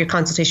 after your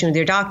consultation with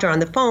your doctor on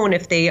the phone,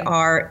 if they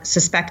are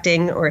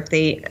suspecting or if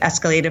they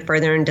escalate it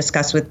further and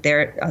discuss with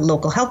their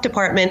local health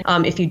department,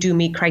 if you do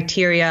meet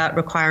criteria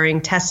requiring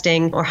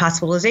testing or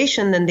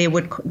hospitalization, then they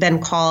would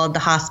then call the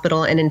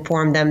hospital and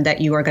inform them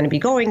that you are going to be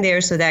going there,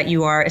 so that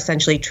you are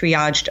essentially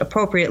triaged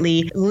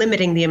appropriately,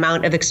 limiting the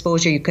amount of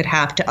exposure you could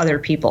have to other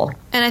people.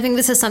 And I think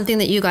this is something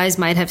that you guys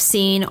might have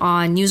seen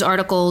on news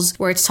articles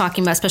where it's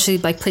talking about, especially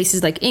like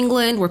places like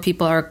England, where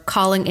people are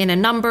calling in a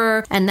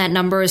number, and that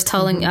number is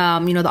telling,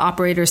 the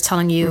operator is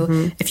telling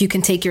you if you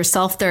can take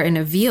yourself there in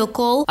a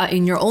vehicle,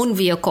 in your own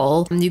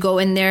vehicle. You go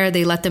in there,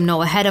 they let them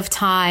know ahead of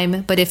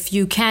time. But if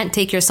you can't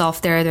take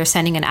yourself there, they're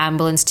sending an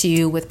ambulance to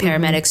you with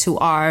paramedics who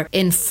are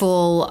in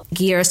full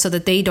gear so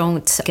that they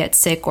don't get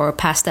sick or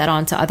pass that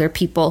on to other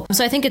people.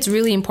 So I think it's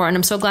really important.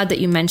 I'm so glad that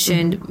you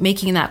mentioned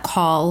making that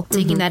call,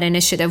 taking that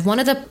initiative. One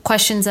of the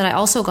questions that I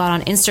also got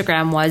on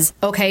Instagram was,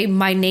 okay,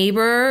 my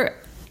neighbor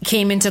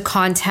came into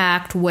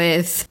contact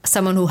with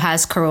someone who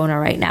has corona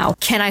right now.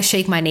 Can I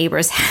shake my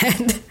neighbor's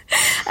hand?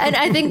 And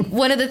I think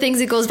one of the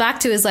things it goes back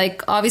to is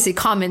like obviously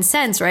common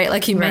sense, right?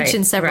 Like you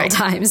mentioned several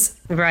times.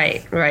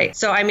 Right.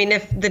 So, I mean,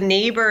 if the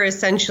neighbor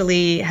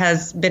essentially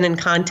has been in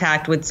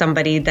contact with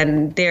somebody,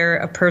 then they're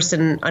a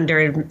person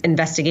under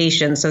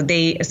investigation. So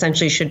they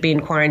essentially should be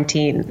in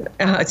quarantine.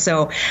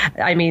 So,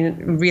 I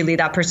mean, really,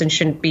 that person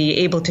shouldn't be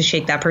able to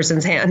shake that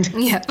person's hand.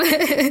 Yeah.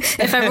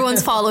 If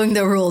everyone's following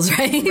the rules,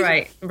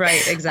 right?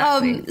 Right.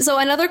 Exactly. So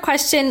another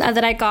question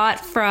that I got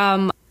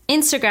from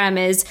Instagram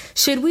is,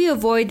 should we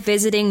avoid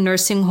visiting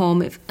nursing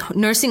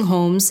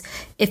homes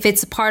if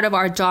it's part of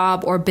our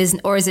job or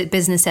business, or is it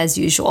business as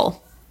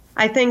usual?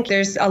 I think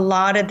there's a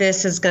lot of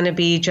this is going to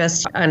be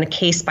just on a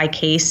case by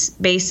case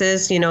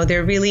basis.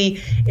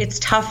 It's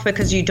tough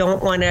because you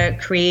don't want to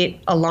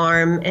create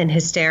alarm and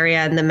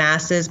hysteria in the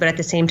masses, but at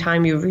the same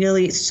time,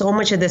 so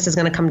much of this is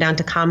going to come down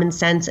to common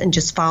sense and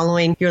just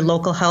following your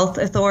local health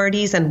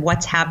authorities and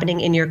what's happening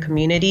in your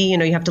community.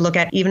 You have to look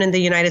at, even in the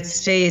United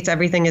States,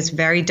 everything is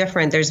very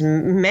different. There's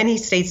many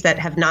states that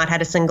have not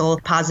had a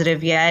single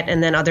positive yet,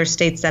 and then other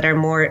states that are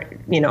more,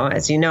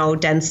 as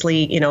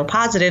densely,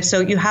 positive. So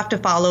you have to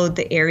follow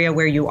the area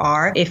where you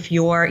are. If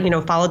you're,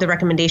 follow the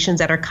recommendations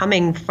that are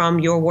coming from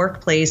your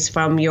workplace,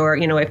 from your,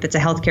 if it's a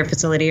healthcare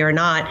facility or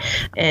not,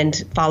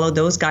 and follow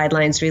those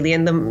guidelines really.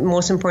 And the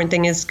most important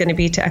thing is going to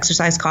be to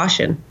exercise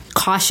caution.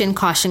 Caution,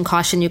 caution,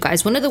 caution, you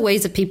guys. One of the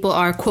ways that people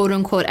are quote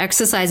unquote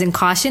exercising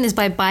caution is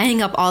by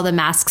buying up all the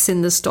masks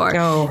in the store.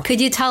 Oh,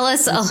 could you tell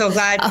us? I'm so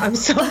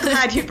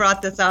glad you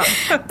brought this up.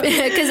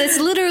 Because it's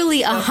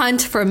literally a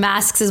hunt for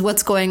masks is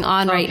what's going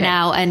on right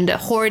now, and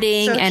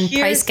hoarding and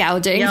price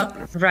gouging.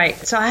 Yep, right.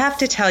 So I have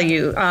to tell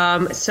you,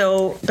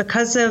 so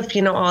because of,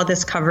 all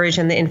this coverage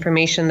and the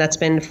information that's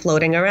been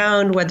floating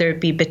around, whether it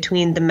be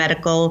between the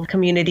medical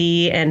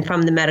community and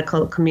from the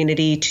medical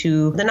community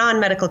to the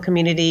non-medical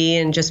community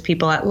and just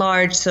people at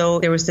large. So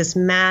there was this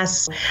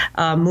mass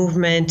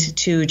movement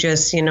to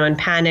just, in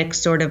panic,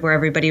 sort of, where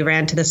everybody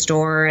ran to the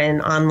store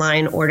and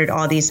online ordered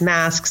all these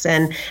masks.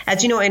 And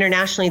as you know,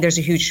 internationally, there's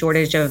a huge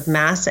shortage of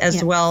masks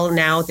as well.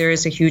 Now there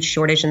is a huge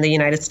shortage in the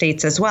United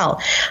States as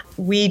well.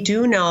 We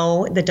do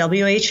know the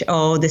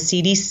WHO, the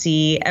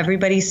CDC,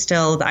 everybody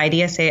still, the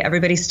IDSA,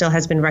 everybody still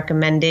has been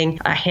recommending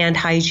hand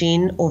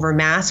hygiene over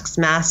masks.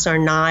 Masks are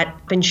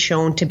not been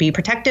shown to be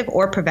protective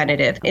or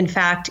preventative. In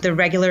fact, the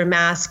regular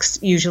masks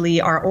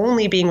usually are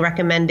only being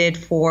recommended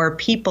for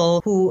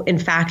people who, in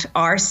fact,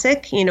 are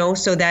sick,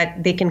 so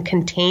that they can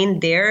contain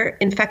their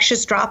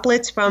infectious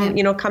droplets from,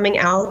 coming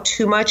out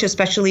too much,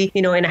 especially,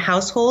 in a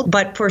household.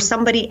 But for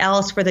somebody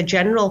else, for the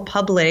general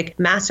public,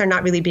 masks are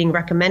not really being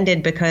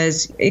recommended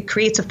because it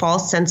creates a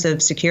false sense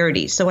of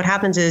security. So what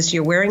happens is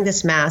you're wearing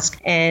this mask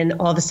and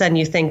all of a sudden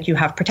you think you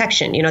have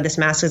protection. This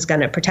mask is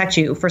going to protect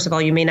you. First of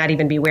all, you may not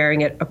even be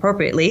wearing it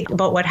appropriately.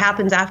 But what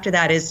happens after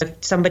that is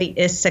if somebody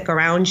is sick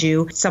around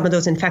you, some of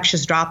those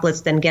infectious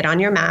droplets then get on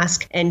your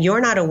mask and you're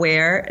not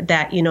aware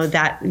that,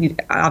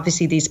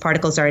 obviously these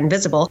particles are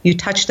invisible. You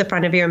touch the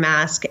front of your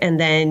mask and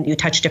then you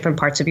touch different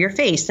parts of your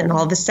face. And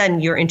all of a sudden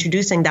you're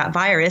introducing that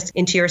virus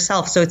into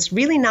yourself. So it's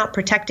really not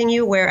protecting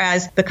you.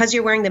 Whereas because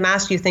you're wearing the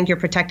mask, you think you're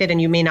protected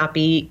and you may not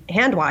be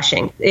hand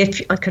washing.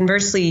 If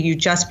conversely, you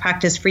just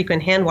practice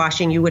frequent hand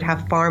washing, you would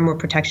have far more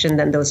protection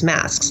than those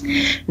masks.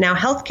 Now,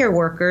 healthcare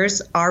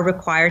workers are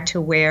required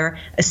to wear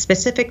a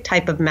specific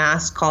type of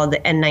mask called the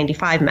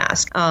N95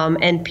 mask.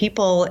 And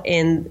people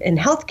in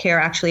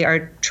healthcare actually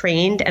are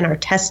trained and are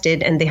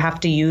tested, and they have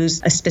to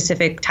use a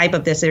specific type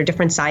of this. There are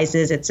different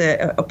sizes. It's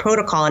a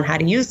protocol on how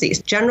to use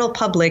these. General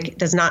public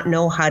does not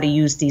know how to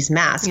use these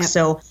masks. Yep.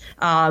 So,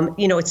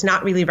 it's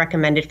not really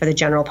recommended for the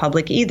general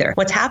public either.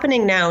 What's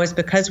happening now is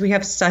because we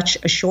have such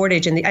a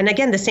shortage and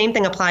again, the same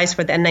thing applies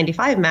for the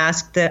N95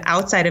 mask. The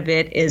outside of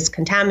it is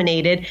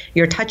contaminated.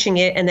 You're touching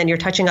it and then you're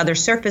touching other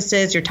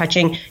surfaces. You're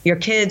touching your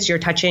kids. You're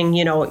touching,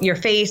 your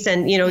face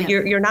and,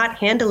 you're not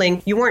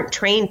handling, you weren't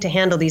trained to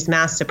handle these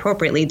masks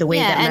appropriately the way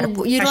that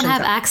and you don't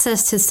have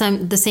access to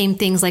the same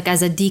things like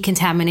as a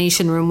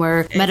decontamination room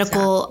where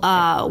medical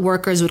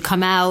workers would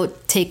come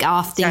out, take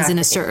off things in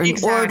a certain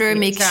order,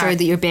 make sure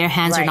that your bare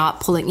hands are not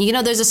pulling,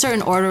 there's a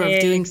certain order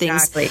of doing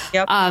things.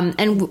 Yep.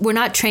 And we're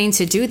not trained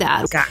to do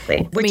that.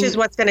 Exactly. Which is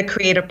what's going to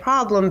create a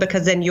problem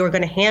because then you're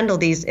going to handle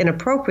these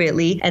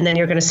inappropriately and then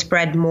you're going to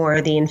spread more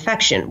of the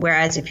infection.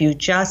 Whereas if you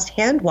just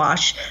hand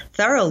wash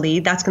thoroughly,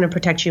 that's going to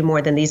protect you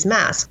more than these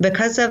masks.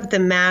 Because of the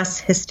mass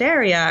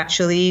hysteria,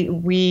 actually,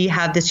 we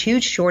have this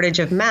huge shortage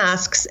of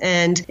masks.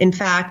 And in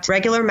fact,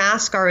 regular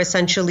masks are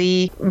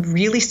essentially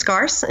really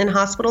scarce in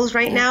hospitals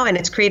right now. And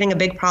it's creating a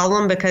big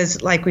problem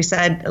because like I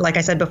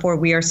said before,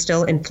 we are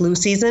still in flu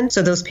season.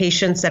 So those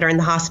patients that are in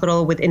the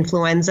hospital with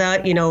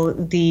influenza,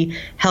 the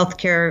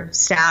healthcare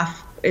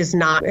staff is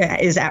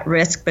at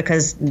risk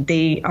because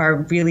they are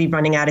really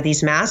running out of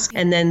these masks.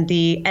 And then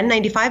the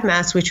N95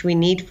 masks, which we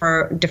need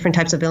for different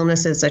types of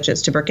illnesses such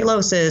as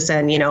tuberculosis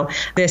and,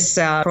 this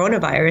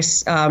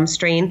coronavirus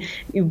strain,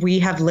 we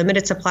have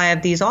limited supply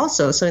of these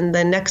also. So in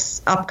the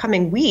next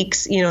upcoming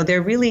weeks,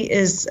 there really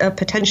is a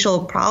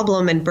potential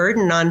problem and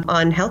burden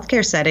on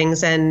healthcare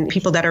settings and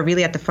people that are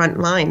really at the front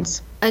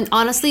lines. And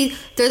honestly,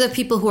 they're the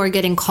people who are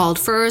getting called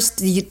first.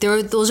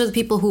 Those are the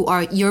people who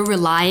you're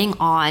relying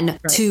on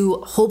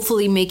to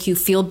hopefully make you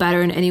feel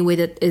better in any way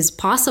that is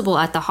possible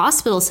at the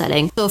hospital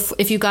setting. So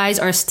if you guys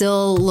are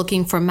still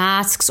looking for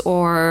masks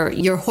or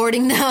you're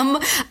hoarding them,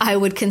 I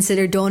would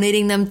consider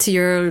donating them to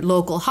your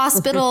local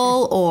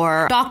hospital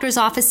or doctor's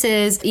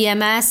offices,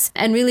 EMS,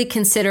 and really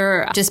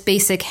consider just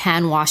basic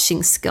hand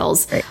washing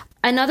skills. Right.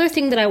 Another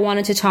thing that I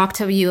wanted to talk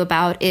to you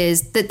about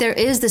is that there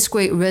is this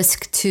great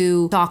risk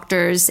to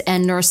doctors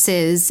and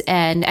nurses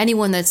and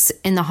anyone that's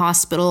in the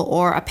hospital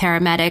or a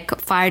paramedic,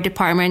 fire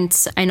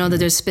departments. I know that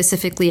there's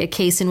specifically a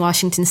case in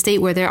Washington State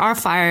where there are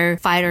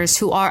firefighters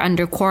who are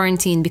under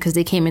quarantine because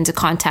they came into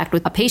contact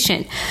with a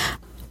patient.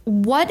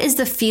 What is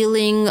the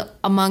feeling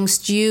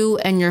amongst you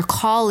and your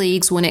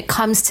colleagues when it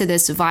comes to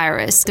this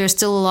virus? There's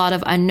still a lot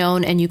of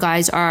unknown, and you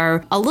guys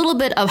are a little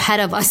bit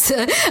ahead of us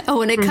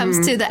when it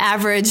comes to the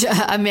average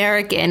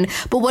American.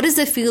 But what is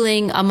the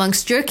feeling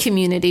amongst your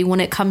community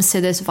when it comes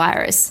to this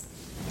virus?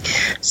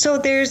 So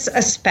there's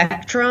a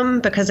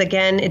spectrum because,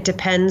 again, it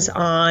depends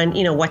on,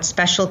 what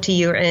specialty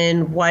you're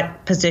in,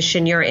 what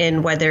position you're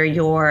in, whether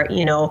you're,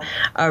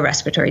 a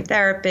respiratory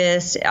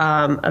therapist,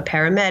 a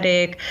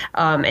paramedic,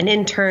 an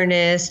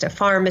internist, a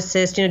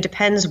pharmacist,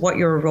 depends what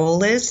your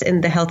role is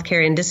in the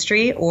healthcare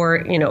industry or,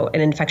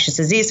 an infectious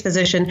disease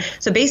physician.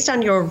 So based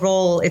on your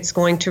role, it's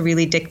going to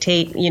really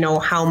dictate,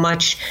 how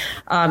much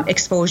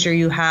exposure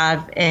you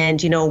have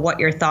and, what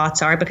your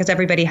thoughts are, because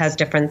everybody has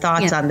different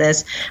thoughts on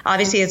this.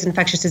 Obviously, as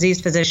infectious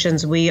disease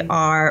physicians, we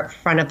are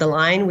front of the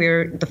line.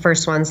 We're the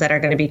first ones that are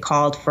going to be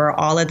called for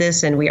all of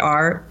this, and we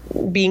are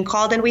being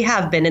called, and we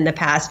have been in the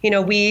past.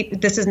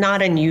 This is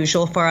not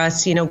unusual for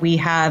us. We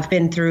have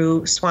been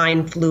through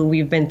swine flu,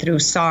 we've been through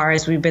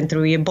SARS, we've been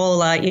through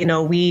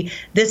Ebola.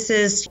 This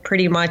is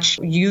pretty much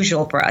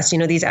usual for us.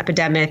 These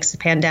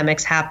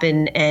pandemics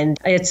happen, and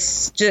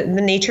it's the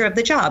nature of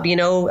the job.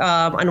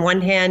 On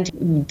one hand,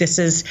 this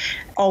is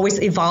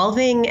always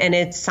evolving, and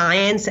it's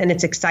science, and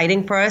it's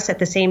exciting for us. At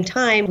the same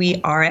time,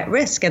 we are at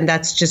risk, and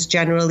that's just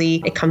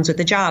generally, it comes with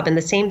the job. And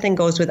the same thing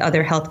goes with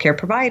other healthcare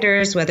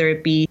providers, whether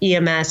it be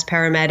EMS,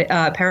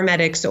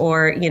 paramedics,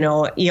 or,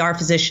 ER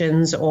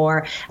physicians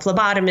or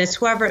phlebotomists,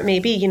 whoever it may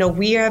be.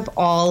 We have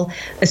all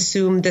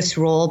assumed this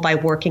role by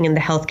working in the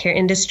healthcare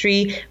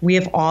industry. We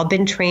have all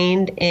been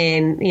trained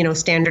in,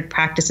 standard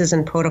practices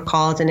and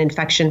protocols and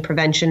infection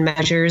prevention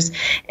measures.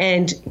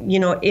 And,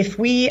 if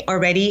we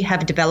already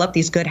have developed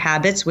these good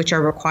habits, which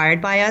are required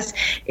by us,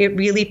 it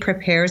really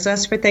prepares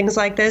us for things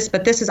like this.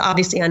 But this is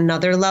obviously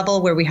another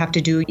level where we have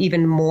to do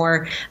even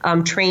more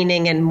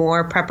training and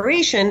more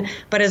preparation.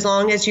 But as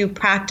long as you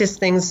practice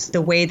things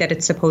the way that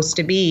it's supposed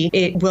to be,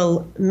 it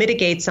will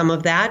mitigate some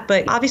of that.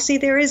 But obviously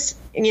there is,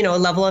 a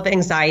level of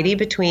anxiety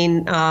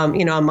between,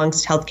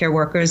 amongst healthcare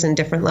workers in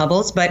different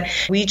levels. But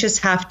we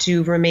just have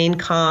to remain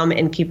calm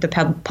and keep the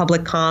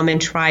public calm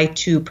and try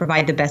to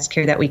provide the best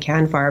care that we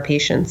can for our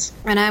patients.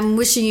 And I'm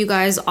wishing you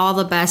guys all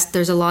the best.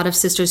 There's a lot of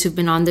sisters who've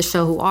been on the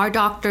show who are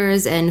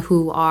doctors and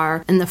who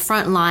are in the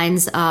front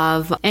lines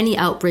of any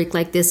outbreak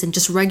like this and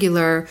just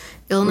regular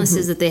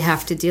illnesses that they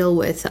have to deal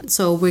with.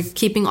 So we're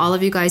keeping all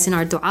of you guys in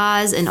our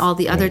du'as and all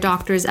the other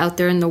doctors out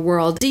there in the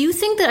world. Do you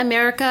think that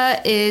America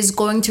is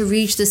going to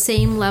reach the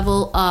same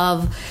level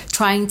of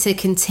trying to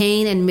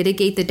contain and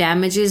mitigate the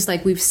damages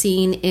like we've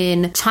seen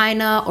in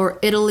China or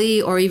Italy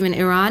or even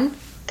Iran?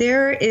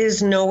 There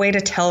is no way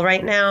to tell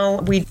right now.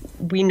 We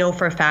know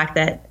for a fact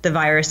that the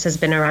virus has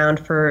been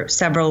around for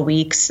several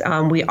weeks.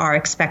 We are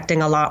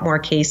expecting a lot more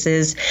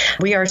cases.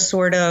 We are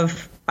sort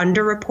of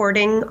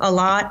underreporting a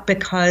lot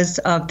because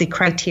of the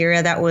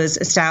criteria that was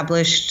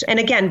established. And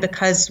again,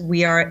 because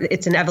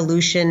it's an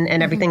evolution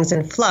and everything's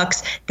in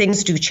flux,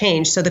 things do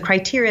change. So the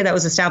criteria that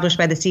was established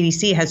by the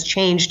CDC has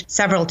changed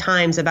several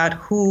times about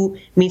who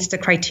meets the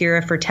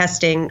criteria for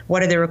testing,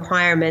 what are the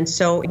requirements.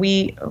 So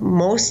we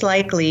most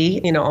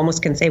likely,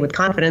 almost can say with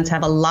confidence,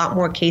 have a lot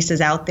more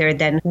cases out there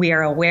than we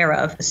are aware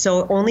of.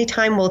 So only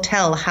time will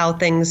tell how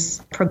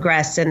things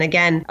progress. And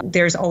again,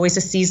 there's always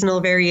a seasonal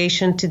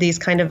variation to these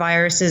kind of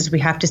viruses. We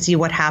have to see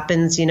what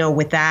happens,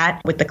 with that,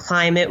 with the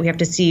climate. We have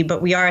to see,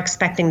 but we are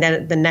expecting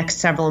that the next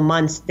several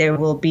months, there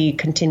will be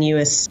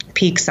continuous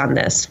peaks on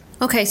this.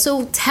 Okay,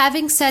 so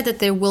having said that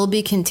there will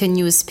be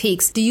continuous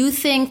peaks, do you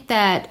think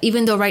that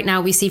even though right now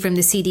we see from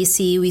the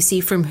CDC, we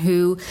see from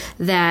WHO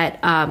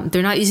that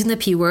they're not using the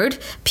P word,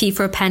 P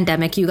for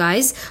pandemic, you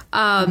guys,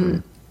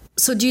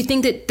 so do you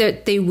think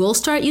that they will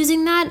start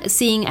using that,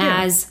 seeing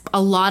as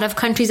a lot of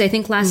countries, I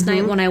think last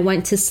night when I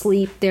went to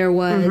sleep, there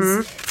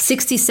was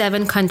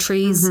 67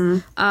 countries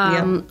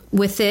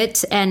with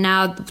it. And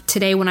now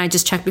today when I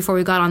just checked before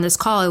we got on this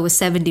call, it was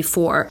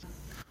 74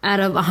 out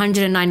of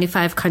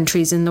 195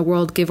 countries in the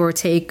world, give or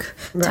take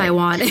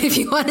Taiwan, if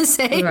you want to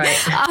say.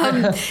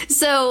 Right.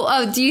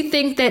 So do you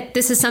think that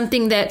this is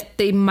something that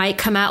they might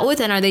come out with,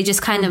 and are they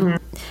just kind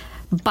of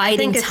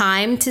biding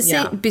time to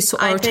say,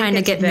 or trying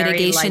to get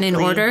mitigation in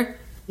order?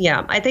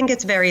 Yeah, I think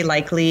it's very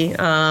likely.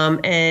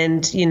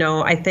 And,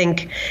 I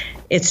think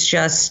it's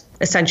just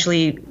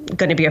essentially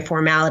going to be a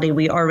formality.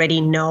 We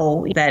already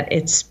know that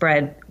it's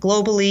spread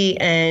globally,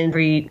 and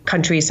every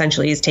country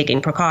essentially is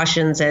taking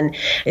precautions, and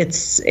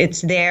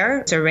it's there.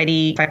 It's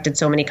already affected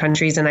so many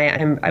countries, and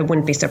I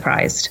wouldn't be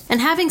surprised.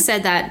 And having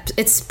said that,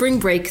 it's spring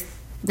break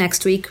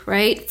next week,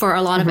 right? For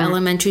a lot of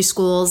elementary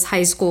schools,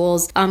 high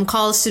schools.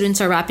 College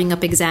students are wrapping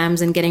up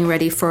exams and getting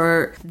ready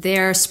for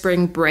their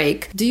spring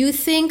break. Do you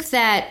think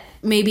that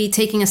maybe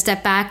taking a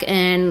step back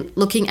and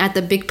looking at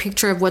the big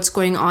picture of what's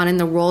going on in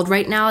the world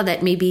right now,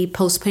 that maybe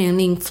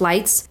postponing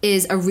flights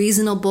is a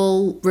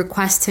reasonable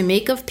request to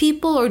make of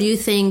people? Or do you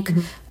think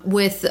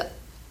with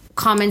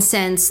common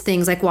sense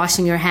things like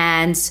washing your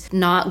hands,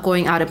 not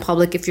going out in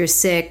public if you're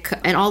sick,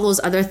 and all those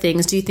other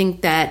things, do you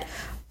think that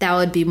that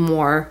would be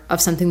more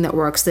of something that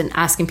works than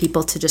asking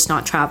people to just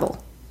not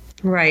travel?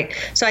 Right.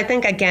 So I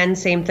think, again,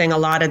 same thing. A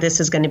lot of this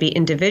is going to be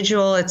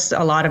individual.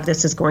 A lot of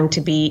this is going to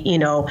be,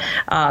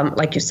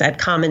 like you said,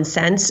 common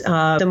sense.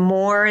 The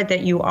more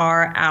that you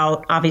are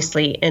out,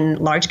 obviously, in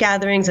large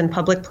gatherings and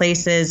public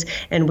places,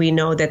 and we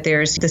know that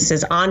this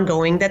is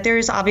ongoing, that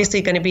there's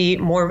obviously going to be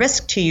more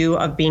risk to you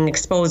of being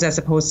exposed as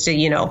opposed to,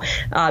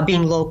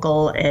 being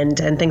local and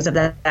things of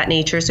that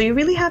nature. So you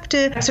really have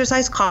to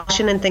exercise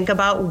caution and think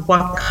about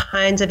what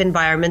kinds of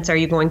environments are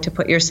you going to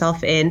put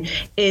yourself in.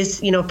 Is,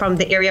 from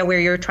the area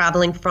where you're traveling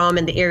from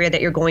and the area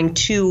that you're going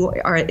to,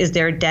 is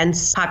there a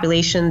dense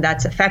population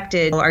that's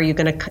affected? Are you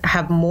going to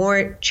have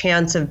more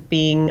chance of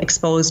being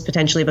exposed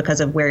potentially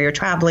because of where you're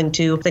traveling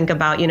to? Think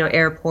about,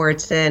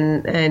 airports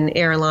and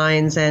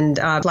airlines and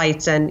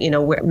flights and,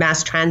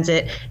 mass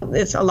transit.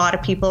 It's a lot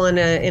of people in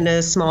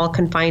a small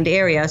confined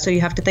area. So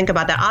you have to think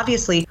about that.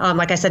 Obviously,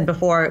 like I said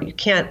before, you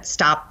can't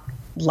stop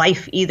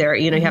life either.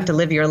 You have to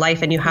live your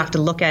life, and you have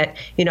to look at,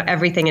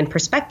 everything in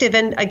perspective.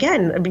 And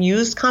again,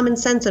 use common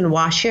sense and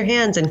wash your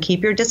hands and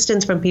keep your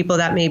distance from people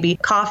that may be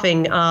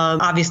coughing,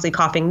 obviously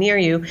coughing near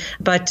you.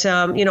 But,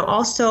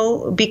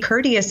 also be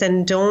courteous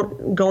and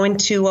don't go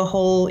into a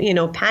whole,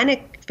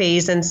 panic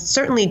phase, and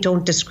certainly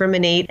don't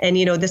discriminate. And,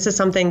 this is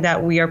something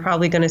that we are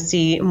probably going to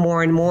see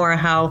more and more,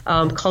 how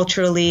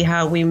culturally,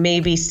 how we may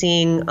be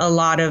seeing a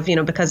lot of,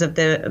 because of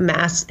the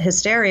mass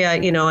hysteria,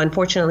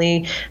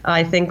 unfortunately,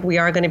 I think we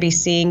are going to be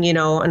seeing,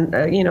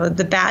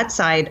 the bad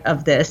side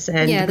of this.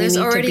 And there's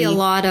already a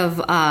lot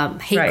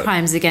of hate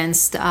crimes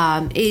against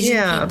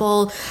Asian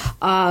people.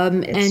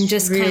 And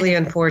just really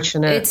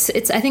unfortunate.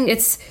 I think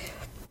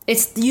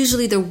it's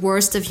usually the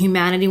worst of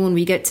humanity when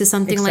we get to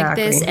something like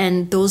this,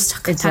 and those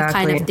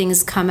kind of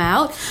things come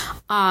out.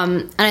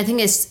 And I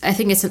think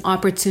it's an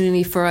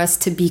opportunity for us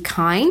to be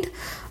kind.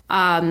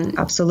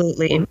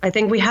 Absolutely. I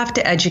think we have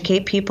to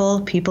educate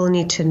people. People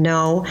need to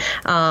know.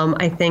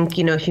 I think,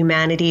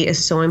 humanity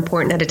is so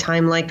important at a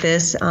time like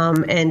this.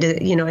 And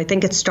I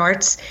think it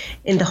starts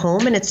in the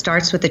home, and it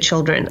starts with the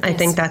children. Yes. I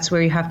think that's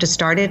where you have to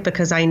start it,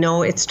 because I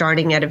know it's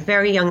starting at a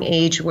very young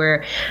age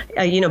where,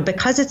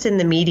 because it's in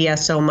the media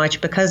so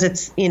much, because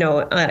it's,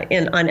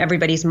 on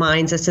everybody's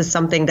minds, this is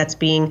something that's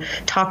being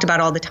talked about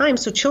all the time.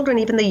 So children,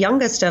 even the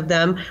youngest of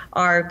them,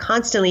 are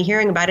constantly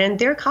hearing about it, and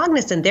they're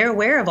cognizant, they're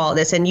aware of all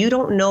this, and you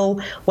don't know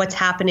what's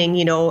happening,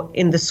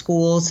 in the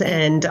schools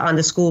and on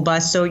the school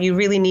bus. So you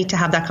really need to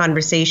have that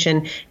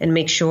conversation and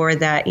make sure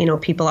that,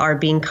 people are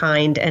being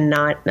kind and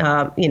not,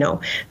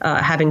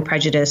 having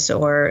prejudice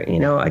or,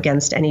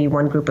 against any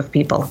one group of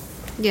people.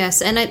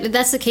 Yes, and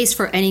that's the case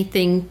for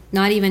anything,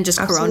 not even just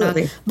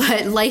Absolutely.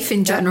 Corona, but life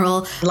in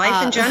general.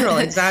 Life in general,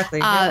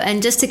 exactly.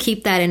 And just to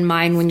keep that in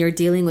mind when you're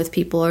dealing with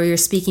people or you're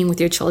speaking with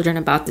your children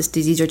about this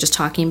disease or just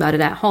talking about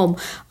it at home.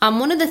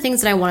 One of the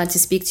things that I wanted to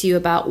speak to you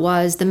about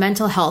was the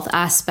mental health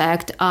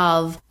aspect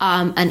of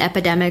an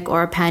epidemic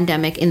or a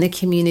pandemic in the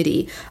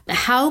community.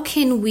 How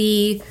can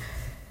we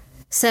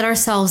set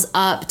ourselves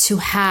up to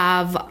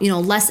have,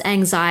 less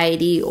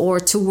anxiety or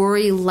to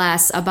worry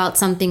less about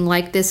something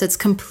like this that's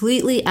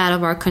completely out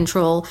of our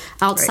control,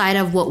 outside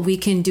of what we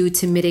can do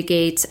to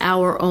mitigate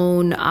our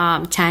own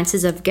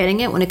chances of getting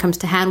it when it comes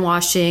to hand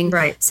washing,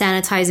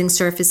 sanitizing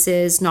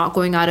surfaces, not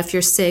going out if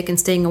you're sick, and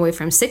staying away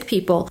from sick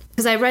people.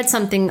 Because I read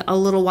something a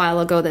little while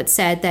ago that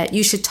said that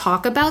you should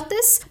talk about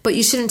this, but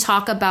you shouldn't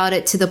talk about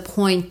it to the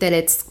point that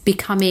it's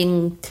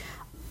becoming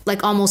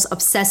like almost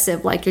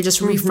obsessive, like you're just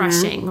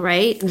refreshing,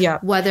 right? Yeah.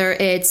 Whether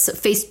it's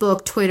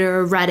Facebook,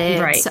 Twitter,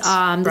 Reddit,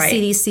 the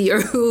CDC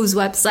or WHO's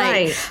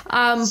website.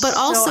 But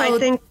also I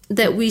think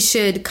that we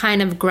should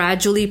kind of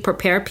gradually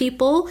prepare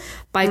people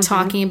by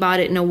talking about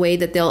it in a way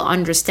that they'll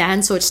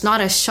understand. So it's not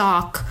a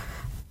shock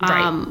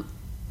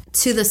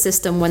to the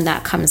system when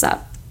that comes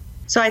up.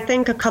 So I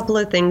think a couple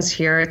of things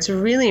here. It's a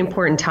really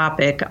important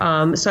topic.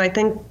 So I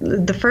think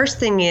the first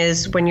thing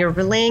is when you're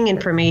relaying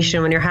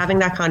information, when you're having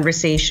that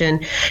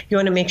conversation, you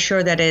want to make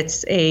sure that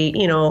it's a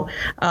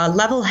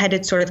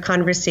level-headed sort of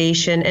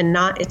conversation, and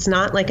it's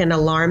not like an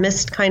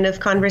alarmist kind of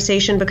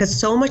conversation, because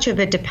so much of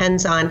it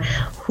depends on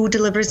who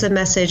delivers the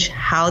message,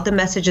 how the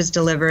message is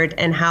delivered,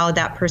 and how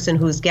that person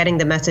who's getting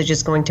the message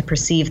is going to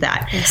perceive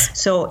that. Yes.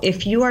 So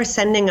if you are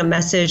sending a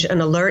message,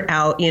 an alert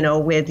out,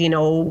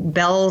 with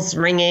bells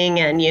ringing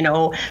and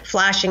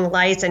flashing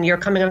lights, and you're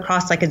coming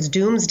across like it's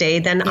doomsday,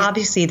 then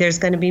obviously there's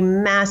going to be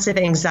massive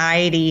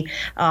anxiety,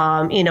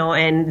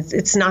 and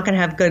it's not going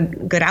to have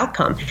good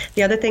outcome.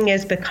 The other thing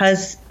is,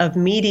 because of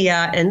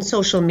media and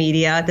social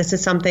media, this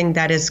is something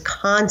that is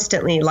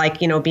constantly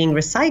being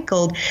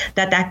recycled,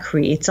 that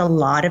creates a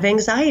lot of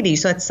anxiety.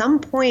 So at some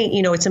point,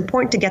 it's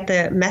important to get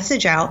the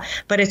message out,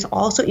 but it's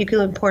also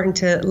equally important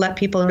to let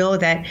people know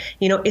that,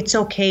 it's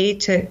okay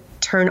to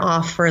turn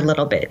off for a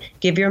little bit.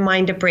 Give your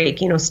mind a break.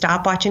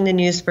 Stop watching the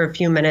news for a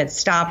few minutes.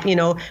 Stop,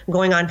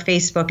 going on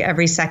Facebook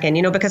every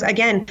second, because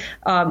again,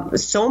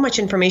 so much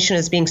information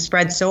is being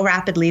spread so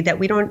rapidly that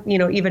we don't,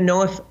 even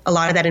know if a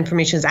lot of that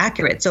information is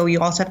accurate. So you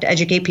also have to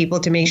educate people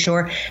to make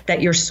sure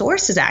that your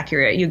source is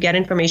accurate. You get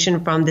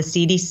information from the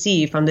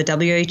CDC, from the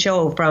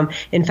WHO, from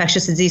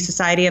Infectious Disease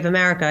Society of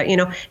America.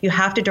 You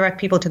have to direct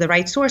people to the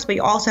right source, but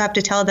you also have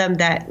to tell them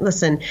that,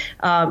 listen,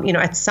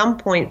 at some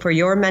point for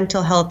your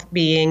mental health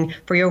being,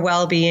 for your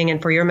well-being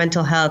and for your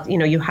mental health,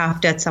 you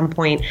have to at some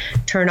point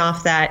turn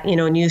off that,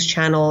 news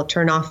channel,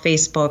 turn off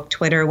Facebook,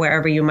 Twitter,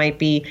 wherever you might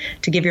be,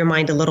 to give your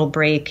mind a little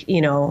break,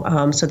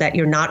 so that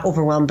you're not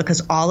overwhelmed,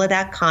 because all of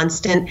that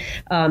constant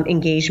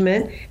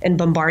engagement and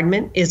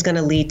bombardment is going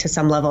to lead to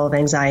some level of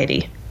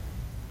anxiety.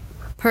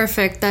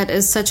 Perfect. That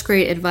is such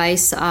great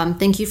advice.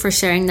 Thank you for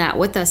sharing that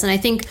with us. And I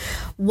think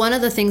one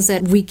of the things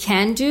that we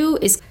can do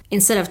is,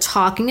 instead of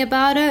talking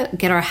about it,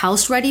 get our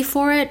house ready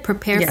for it,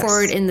 prepare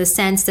for it in the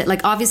sense that,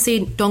 like,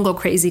 obviously don't go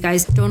crazy,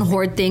 guys. Don't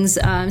hoard things,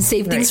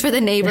 save things for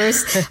the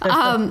neighbors.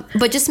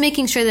 But just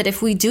making sure that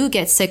if we do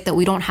get sick, that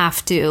we don't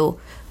have to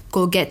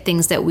go get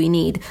things that we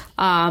need.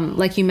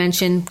 Like you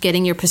mentioned,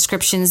 getting your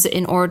prescriptions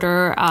in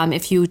order.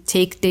 If you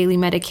take daily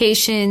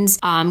medications,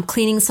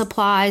 cleaning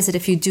supplies, that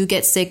if you do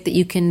get sick, that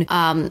you can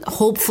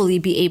hopefully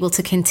be able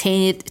to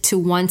contain it to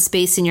one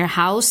space in your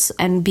house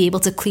and be able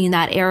to clean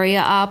that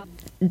area up.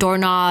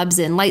 Doorknobs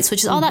and light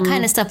switches, all that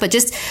kind of stuff. But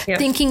just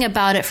thinking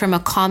about it from a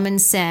common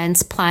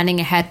sense, planning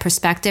ahead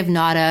perspective,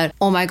 not a,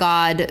 oh my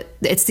God,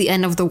 it's the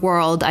end of the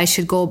world, I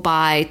should go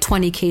buy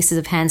 20 cases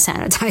of hand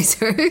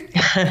sanitizer.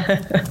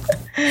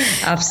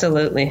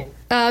 Absolutely.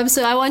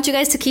 So I want you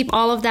guys to keep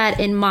all of that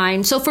in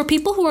mind. So for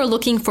people who are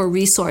looking for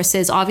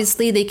resources,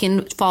 obviously they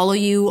can follow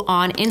you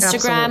on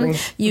Instagram,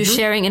 you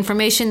sharing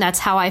information. That's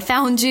how I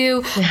found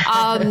you.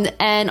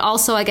 And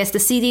also, I guess, the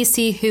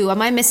CDC, who,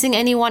 am I missing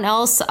anyone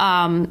else?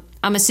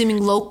 I'm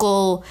assuming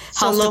local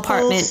health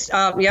department.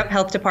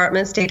 Health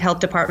departments, state health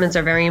departments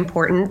are very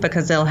important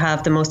because they'll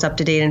have the most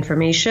up-to-date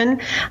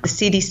information. The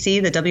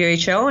CDC, the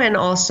WHO, and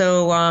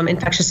also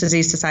Infectious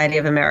Disease Society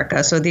of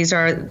America. So these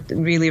are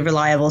really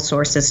reliable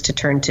sources to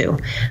turn to.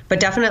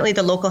 But definitely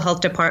the local health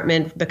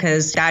department,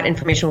 because that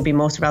information will be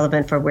most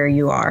relevant for where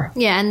you are.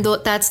 Yeah, and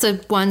that's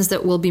the ones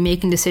that will be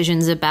making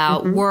decisions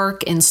about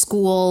work and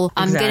school.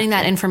 Getting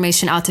that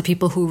information out to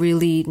people who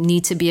really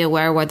need to be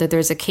aware whether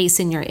there's a case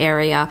in your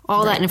area.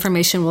 All that information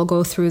will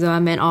go through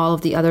them and all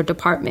of the other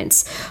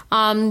departments.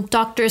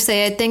 Dr.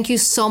 Syed, thank you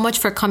so much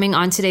for coming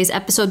on today's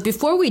episode.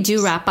 Before we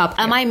do wrap up,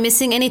 am I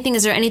missing anything?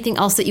 Is there anything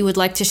else that you would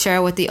like to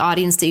share with the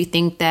audience that you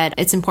think that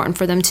it's important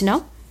for them to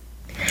know?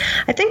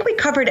 I think we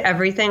covered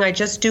everything. I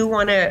just do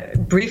want to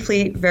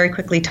briefly, very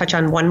quickly touch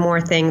on one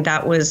more thing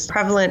that was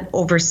prevalent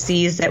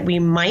overseas that we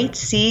might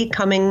see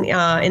coming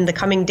in the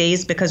coming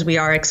days, because we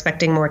are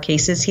expecting more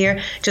cases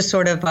here. Just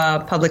sort of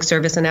a public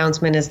service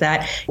announcement is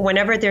that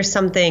whenever there's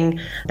something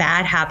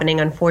bad happening,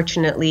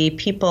 unfortunately,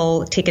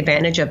 people take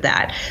advantage of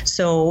that.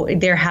 So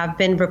there have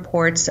been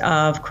reports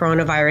of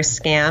coronavirus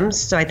scams.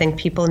 So I think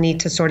people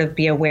need to sort of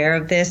be aware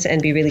of this and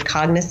be really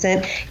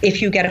cognizant.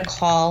 If you get a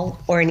call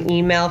or an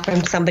email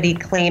from somebody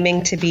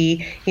claiming to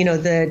be,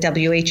 the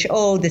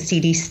WHO, the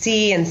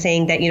CDC, and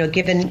saying that,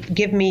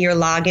 give me your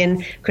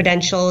login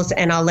credentials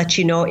and I'll let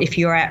you know if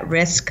you're at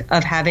risk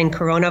of having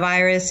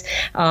coronavirus.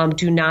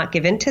 Do not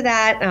give in to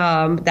that.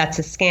 That's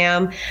a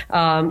scam.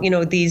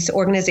 These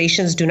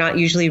organizations do not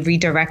usually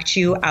redirect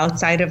you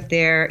outside of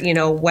their,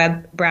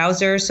 web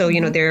browser. So,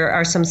 there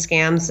are some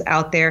scams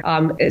out there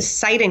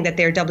citing that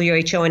they're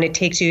WHO, and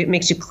it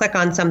makes you click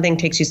on something,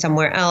 takes you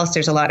somewhere else.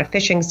 There's a lot of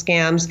phishing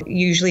scams.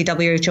 Usually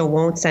WHO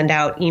won't send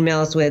out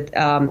emails with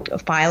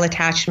file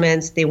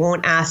attachments. They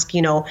won't ask,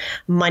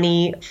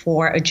 money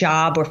for a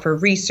job or for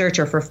research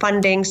or for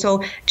funding.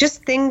 So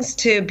just things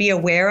to be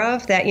aware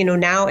of that,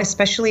 now,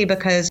 especially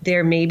because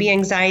there may be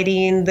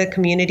anxiety in the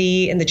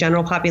community, in the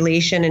general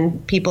population,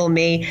 and people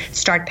may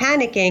start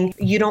panicking.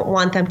 You don't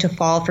want them to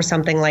fall for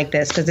something like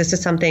this, because this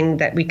is something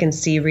that we can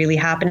see really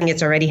happening.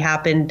 It's already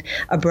happened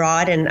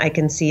abroad, and I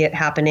can see it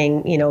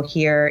happening,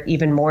 here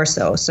even more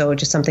so. So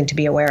just something to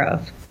be aware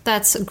of.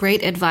 That's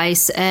great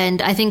advice.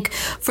 And I think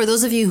for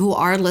those of you who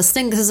are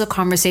listening, this is a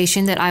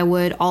conversation that I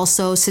would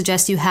also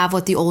suggest you have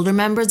with the older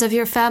members of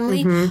your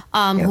family, who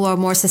are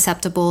more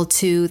susceptible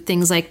to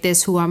things like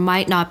this, who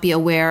might not be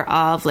aware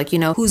of,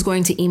 who's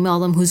going to email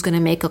them, who's going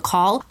to make a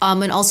call.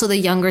 And also the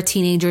younger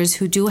teenagers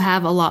who do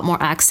have a lot more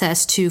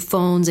access to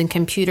phones and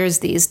computers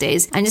these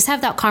days. And just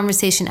have that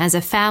conversation as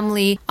a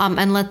family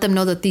and let them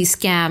know that these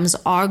scams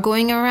are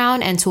going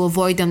around, and to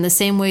avoid them the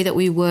same way that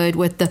we would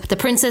with the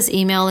princess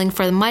emailing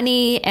for the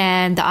money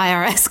and the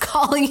IRS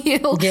calling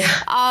you.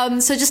 Yeah.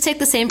 So just take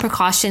the same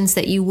precautions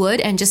that you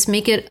would, and just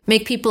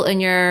make people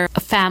in your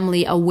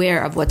family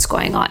aware of what's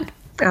going on.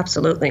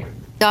 Absolutely.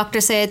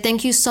 Dr. Syed,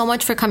 thank you so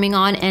much for coming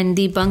on and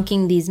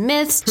debunking these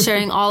myths,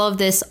 sharing all of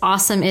this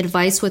awesome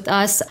advice with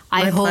us.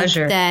 I hope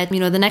that,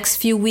 the next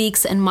few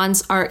weeks and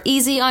months are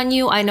easy on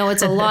you. I know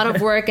it's a lot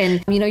of work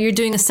and, you're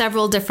doing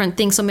several different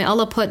things. So may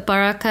Allah put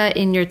barakah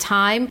in your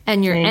time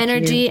and your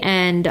energy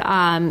and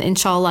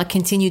inshallah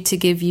continue to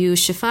give you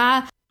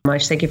shifa.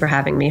 Thank you for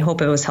having me.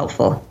 Hope it was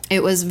helpful.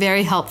 It was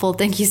very helpful.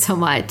 Thank you so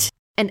much.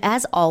 And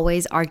as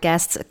always, our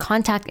guests'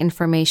 contact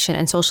information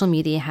and social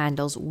media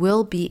handles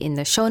will be in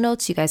the show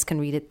notes. You guys can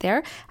read it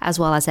there, as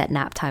well as at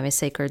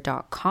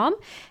naptimeissacred.com.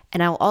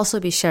 And I'll also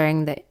be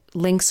sharing the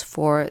links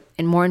for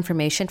and more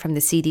information from the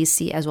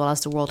CDC as well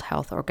as the World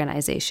Health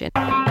Organization.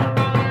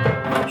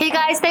 Hey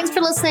guys, thanks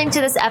for listening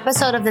to this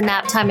episode of the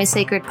Nap Time is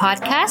Sacred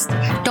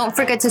podcast. Don't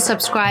forget to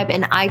subscribe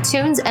in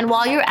iTunes. And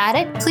while you're at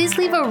it, please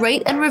leave a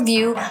rate and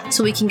review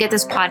so we can get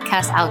this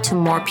podcast out to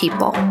more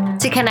people.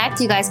 To connect,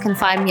 you guys can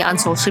find me on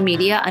social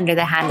media under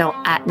the handle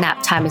at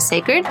Nap Time is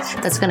Sacred.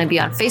 That's going to be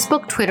on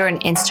Facebook, Twitter,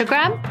 and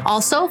Instagram.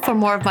 Also, for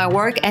more of my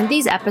work and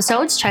these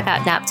episodes, check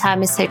out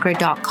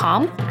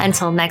naptimeissacred.com.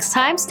 Until next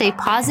time, stay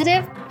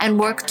positive and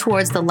work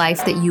towards the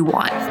life that you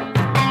want.